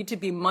 And we need to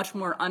be much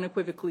more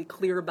unequivocally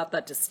clear about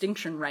that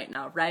distinction right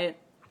now, right?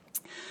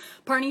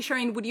 Parney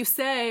sharing, would you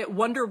say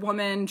Wonder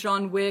Woman,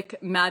 John Wick,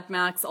 Mad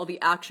Max, all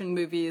the action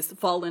movies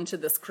fall into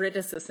this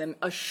criticism?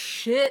 A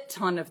shit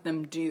ton of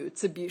them do,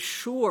 to be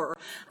sure.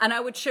 And I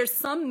would share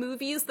some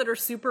movies that are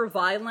super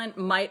violent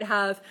might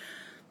have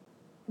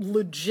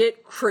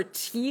legit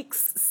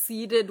critiques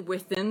seated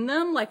within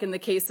them, like in the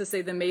case of,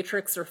 say, The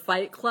Matrix or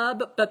Fight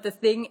Club. But the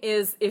thing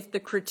is, if the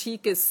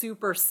critique is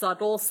super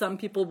subtle, some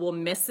people will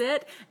miss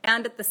it.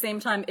 And at the same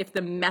time, if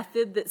the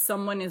method that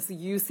someone is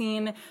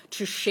using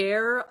to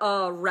share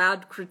a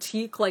rad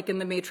critique, like in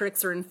The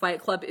Matrix or in Fight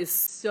Club, is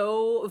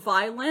so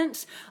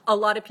violent, a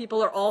lot of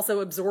people are also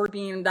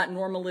absorbing that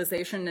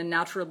normalization and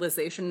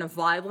naturalization of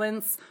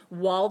violence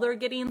while they're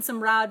getting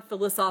some rad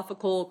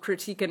philosophical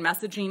critique and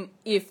messaging,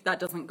 if that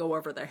doesn't go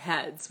over their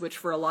heads, which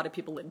for a lot of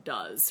people it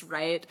does,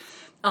 right?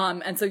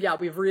 And so, yeah,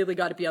 we've really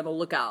got to be on the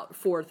lookout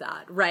for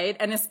that, right?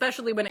 And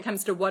especially when it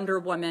comes to Wonder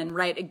Woman,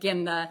 right?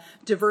 Again, the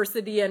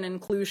diversity and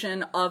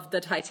inclusion of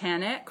the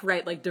Titanic,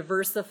 right? Like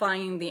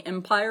diversifying the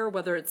empire,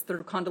 whether it's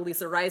through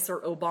Condoleezza Rice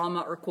or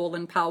Obama or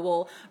Colin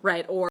Powell,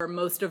 right? Or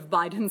most of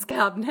Biden's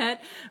cabinet,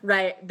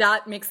 right?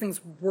 That makes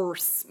things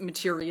worse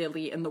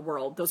materially in the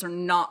world. Those are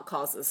not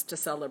causes to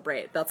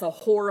celebrate. That's a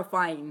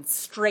horrifying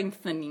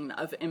strengthening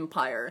of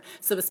empire.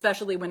 So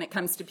especially when it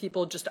comes to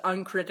people just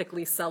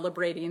uncritically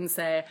celebrating,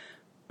 say,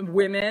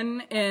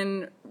 women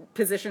in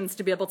positions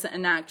to be able to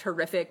enact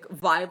horrific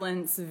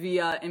violence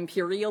via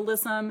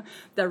imperialism,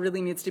 that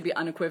really needs to be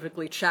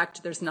unequivocally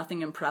checked. There's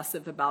nothing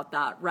impressive about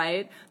that,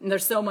 right? And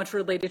there's so much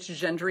related to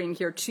gendering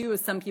here too,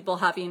 as some people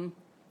having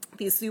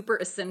these super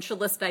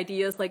essentialist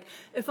ideas like,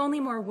 if only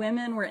more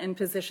women were in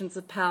positions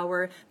of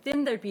power,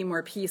 then there'd be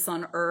more peace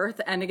on earth.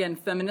 And again,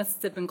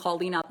 feminists have been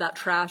calling out that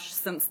trash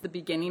since the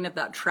beginning of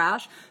that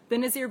trash.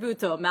 Benazir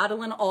Bhutto,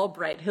 Madeleine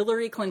Albright,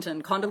 Hillary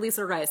Clinton,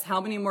 Condoleezza Rice, how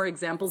many more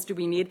examples do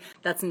we need?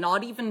 That's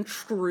not even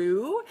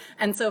true.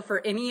 And so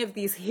for any of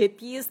these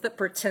hippies that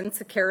pretend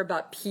to care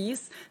about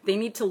peace, they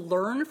need to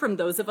learn from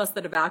those of us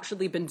that have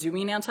actually been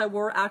doing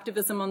anti-war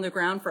activism on the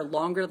ground for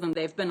longer than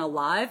they've been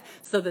alive,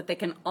 so that they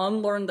can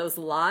unlearn those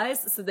lies,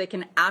 so they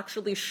can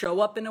actually show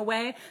up in a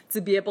way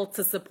to be able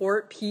to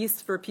support peace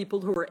for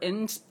people who are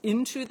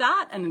into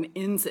that and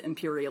into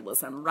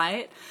imperialism,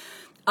 right?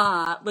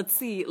 Let's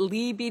see,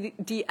 Lee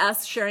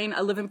BDS sharing, I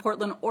live in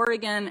Portland,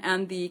 Oregon,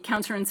 and the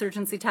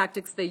counterinsurgency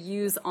tactics they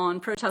use on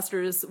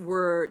protesters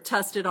were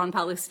tested on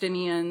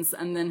Palestinians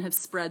and then have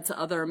spread to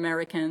other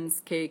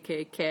Americans,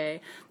 KKK.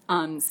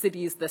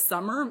 Cities this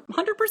summer.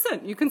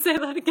 100%. You can say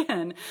that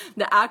again.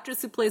 The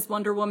actress who plays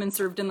Wonder Woman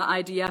served in the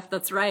IDF,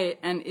 that's right,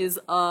 and is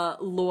a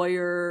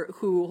lawyer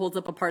who holds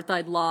up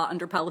apartheid law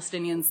under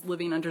Palestinians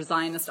living under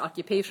Zionist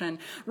occupation.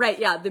 Right,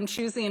 yeah, them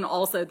choosing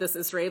also this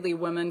Israeli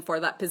woman for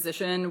that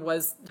position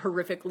was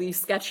horrifically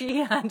sketchy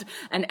and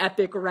an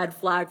epic red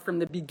flag from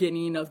the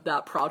beginning of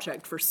that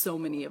project for so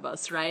many of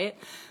us, right?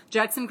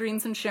 Jackson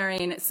Greenson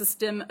sharing,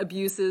 system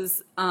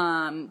abuses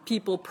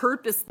people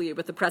purposely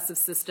with oppressive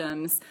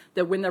systems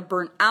that when they're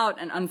burnt out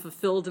and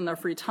unfulfilled in their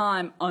free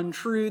time,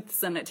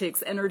 untruths, and it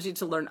takes energy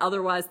to learn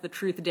otherwise, the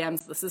truth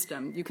damns the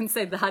system. You can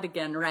say that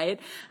again, right?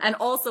 And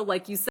also,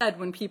 like you said,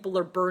 when people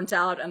are burnt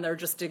out and they're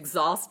just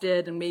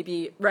exhausted and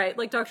maybe, right,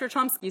 like Dr.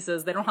 Chomsky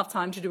says, they don't have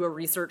time to do a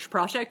research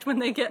project when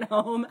they get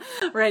home,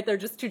 right? They're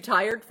just too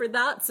tired for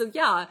that. So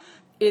yeah,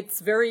 it's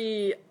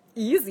very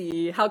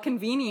easy, how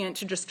convenient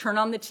to just turn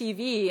on the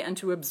TV and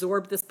to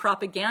absorb this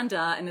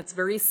propaganda, and it's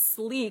very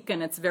sleek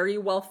and it's very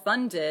well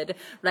funded,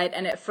 right?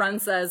 And it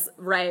fronts as,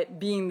 right,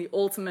 being the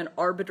ultimate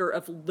arbiter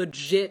of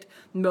legit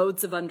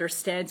modes of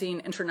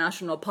understanding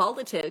international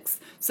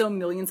politics, so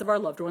millions of our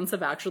loved ones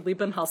have actually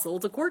been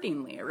hustled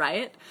accordingly,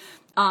 right?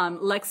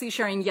 Lexi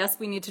sharing, yes,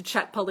 we need to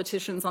check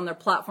politicians on their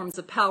platforms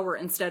of power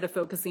instead of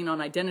focusing on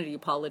identity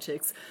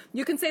politics.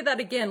 You can say that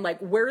again, like,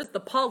 where is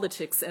the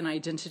politics in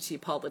identity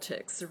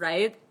politics,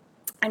 right?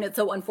 And it's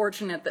so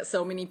unfortunate that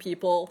so many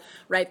people,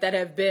 right, that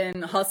have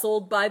been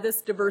hustled by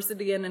this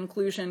diversity and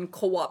inclusion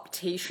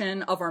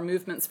co-optation of our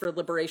movements for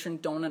liberation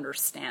don't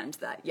understand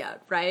that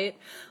yet, right?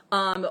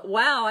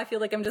 Wow, I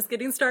feel like I'm just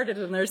getting started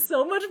and there's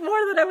so much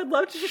more that I would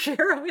love to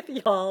share with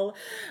y'all.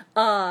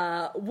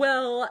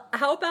 Well,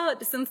 how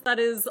about, since that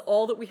is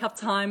all that we have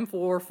time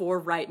for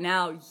right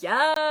now,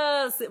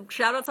 yes,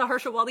 shout out to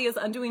Harsha Walia's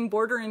Undoing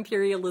Border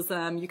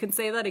Imperialism. You can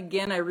say that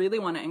again. I really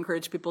want to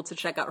encourage people to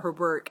check out her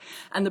work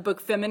and the book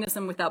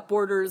Feminism Without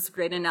Borders,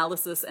 great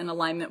analysis and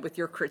alignment with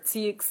your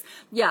critiques.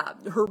 Yeah,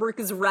 her work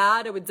is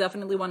rad. I would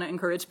definitely want to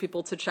encourage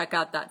people to check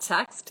out that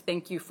text.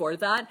 Thank you for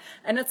that.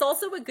 And it's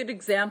also a good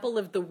example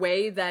of the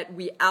way that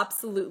we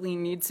absolutely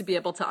need to be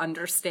able to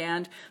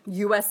understand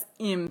U.S.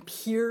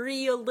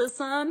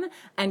 imperialism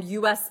and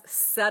U.S.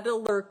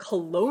 settler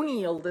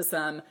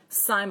colonialism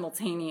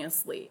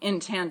simultaneously, in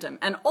tandem.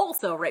 And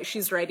also, right,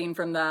 she's writing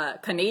from the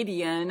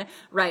Canadian,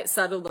 right,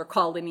 settler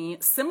colony.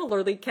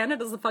 Similarly,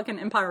 Canada's a fucking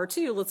empire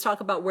too. Let's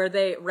talk about where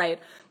they, right,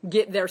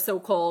 get their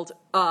so-called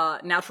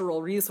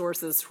natural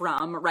resources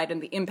from, right,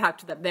 and the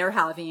impact that they're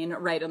having,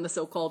 right, in the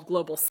so-called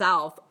global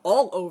south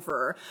all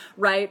over,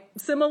 right?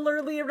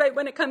 Similarly, right,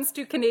 when it comes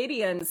to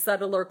Canadian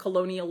settler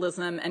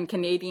colonialism and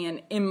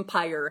Canadian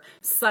empire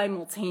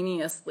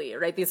simultaneously,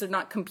 right? These are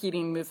not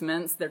competing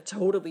movements. They're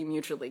totally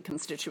mutually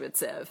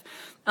constitutive.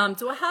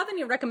 Do I have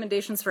any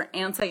recommendations for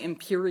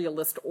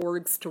anti-imperialist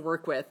orgs to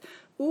work with?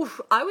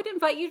 Oof, I would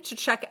invite you to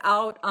check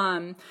out,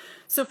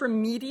 so for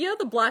media,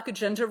 the Black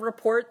Agenda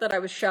report that I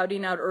was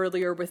shouting out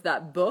earlier with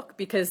that book,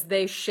 because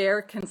they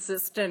share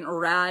consistent,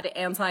 rad,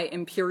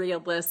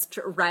 anti-imperialist,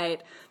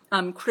 right,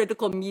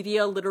 critical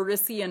media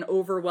literacy, and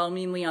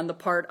overwhelmingly on the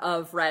part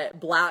of, right,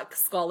 Black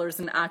scholars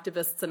and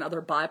activists and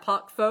other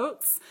BIPOC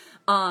folks.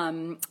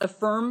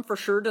 Affirm for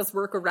sure does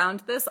work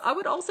around this. I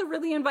would also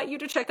really invite you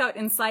to check out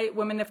Incite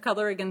Women of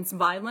Color Against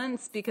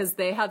Violence, because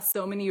they have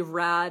so many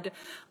rad,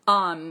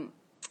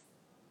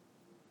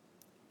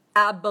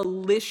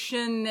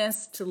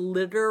 abolitionist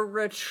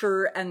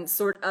literature and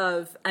sort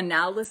of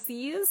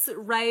analyses,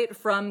 right,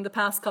 from the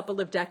past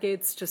couple of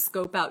decades to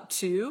scope out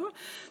too.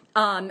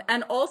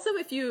 And also,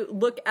 if you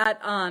look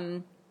at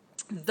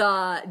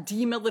the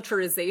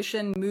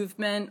demilitarization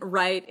movement,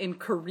 right, in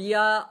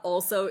Korea,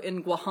 also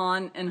in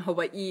Guam, in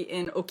Hawaii,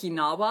 in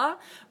Okinawa,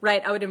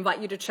 right, I would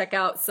invite you to check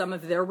out some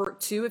of their work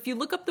too. If you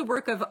look up the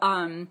work of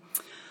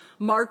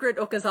Margaret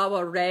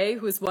Okazawa Ray,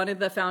 who's one of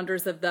the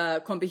founders of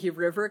the Combahee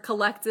River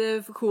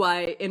Collective, who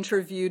I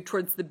interviewed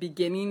towards the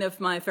beginning of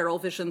my Feral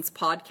Visions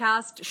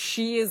podcast.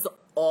 She is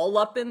all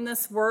up in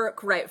this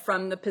work, right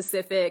from the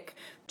Pacific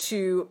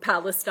to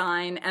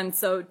Palestine. And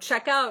so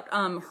check out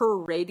her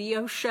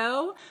radio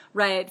show,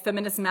 right,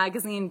 Feminist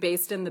Magazine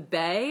based in the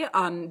Bay,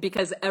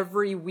 because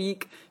every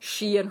week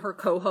she and her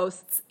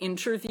co-hosts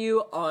interview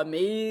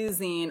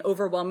amazing,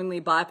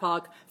 overwhelmingly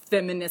BIPOC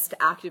feminist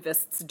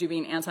activists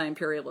doing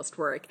anti-imperialist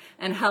work.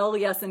 And hell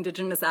yes,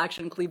 Indigenous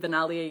Action, Cleveland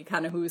Ali,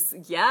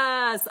 Kanahus,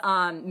 yes,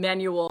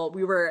 Manuel.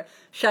 We were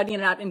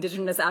shouting out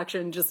Indigenous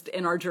Action just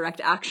in our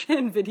direct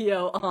action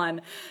video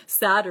on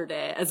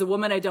Saturday. As a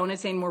woman, I don't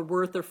attain more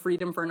worth or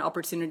freedom for an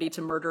opportunity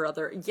to murder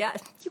other. Yeah,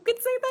 you could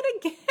say that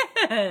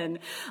again.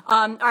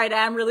 All right,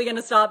 I am really going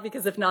to stop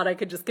because if not, I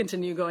could just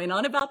continue going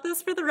on about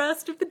this for the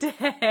rest of the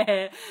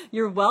day.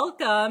 You're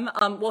welcome.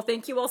 Well,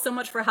 thank you all so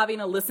much for having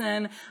a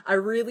listen. I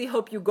really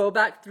hope you go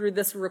back through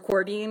this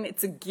recording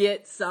to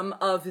get some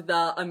of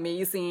the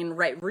amazing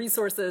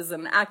resources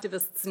and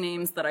activists'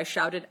 names that I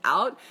shouted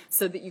out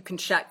so that you can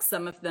check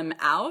some of them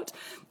out.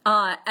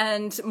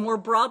 And more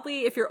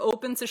broadly, if you're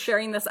open to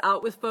sharing this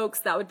out with folks,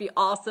 that would be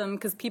awesome,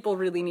 because people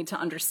really need to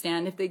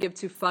understand if they give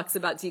two fucks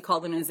about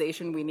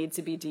decolonization, we need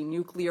to be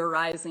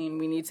denuclearizing,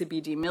 we need to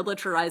be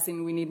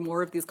demilitarizing, we need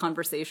more of these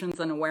conversations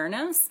and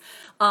awareness.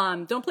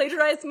 Don't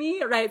plagiarize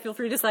me, right? Feel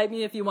free to cite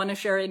me if you want to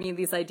share any of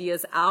these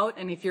ideas out.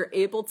 And if you're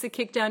able to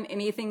kick down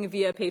anything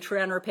via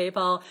Patreon or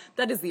PayPal,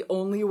 that is the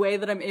only way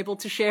that I'm able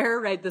to share,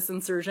 right, this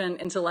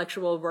insurgent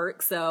intellectual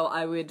work. So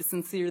I would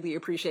sincerely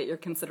appreciate your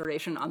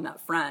consideration on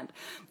that front.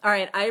 All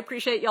right, I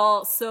appreciate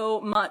y'all so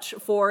much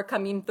for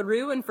coming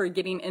through and for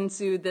getting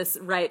into this,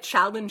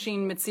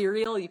 challenging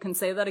material. You can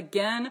say that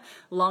again.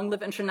 Long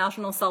live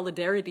international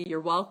solidarity. You're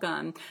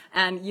welcome.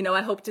 And,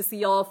 I hope to see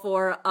y'all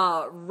for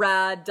a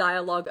rad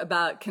dialogue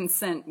about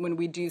consent when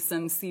we do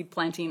some seed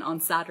planting on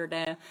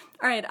Saturday.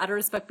 All right, out of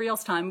respect for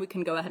y'all's time, we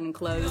can go ahead and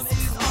close.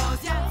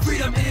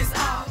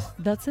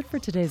 That's it for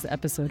today's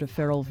episode of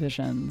Feral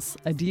Visions,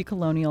 a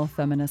decolonial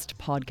feminist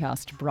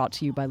podcast brought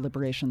to you by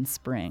Liberation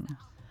Spring.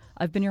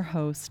 I've been your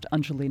host,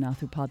 Anjali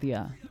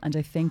Nathupadhyay, and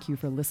I thank you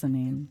for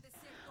listening.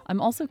 I'm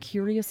also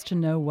curious to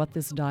know what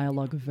this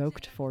dialogue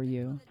evoked for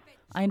you.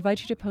 I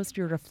invite you to post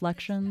your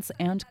reflections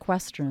and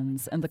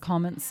questions in the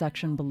comments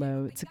section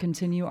below to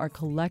continue our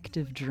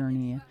collective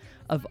journey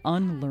of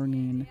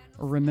unlearning,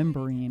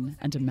 remembering,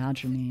 and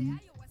imagining.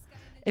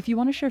 If you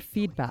want to share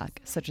feedback,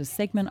 such as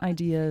segment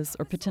ideas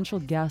or potential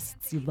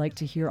guests you'd like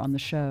to hear on the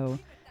show,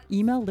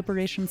 email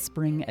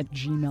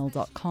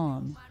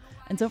liberationspring@gmail.com.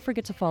 And don't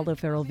forget to follow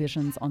Feral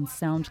Visions on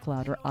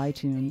SoundCloud or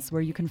iTunes,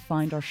 where you can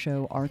find our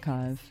show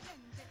archive.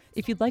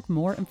 If you'd like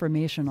more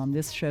information on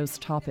this show's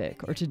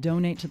topic or to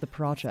donate to the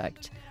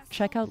project,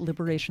 check out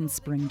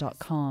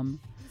liberationspring.com.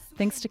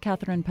 Thanks to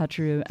Catherine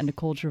Petru and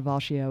Nicole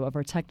Gervasio of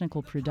our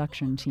technical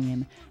production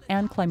team,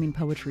 and Climbing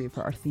Poetry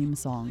for our theme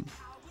song.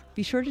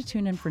 Be sure to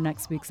tune in for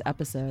next week's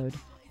episode.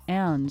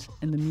 And,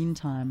 in the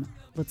meantime,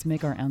 let's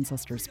make our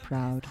ancestors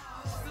proud.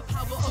 The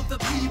power of the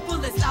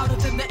people is louder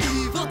than the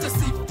evil,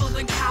 deceitful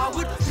and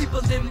coward. People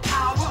in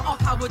power, all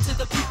power to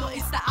the people.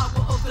 It's the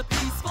hour of the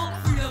peaceful.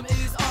 Freedom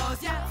is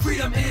ours, yeah.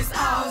 Freedom is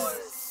ours.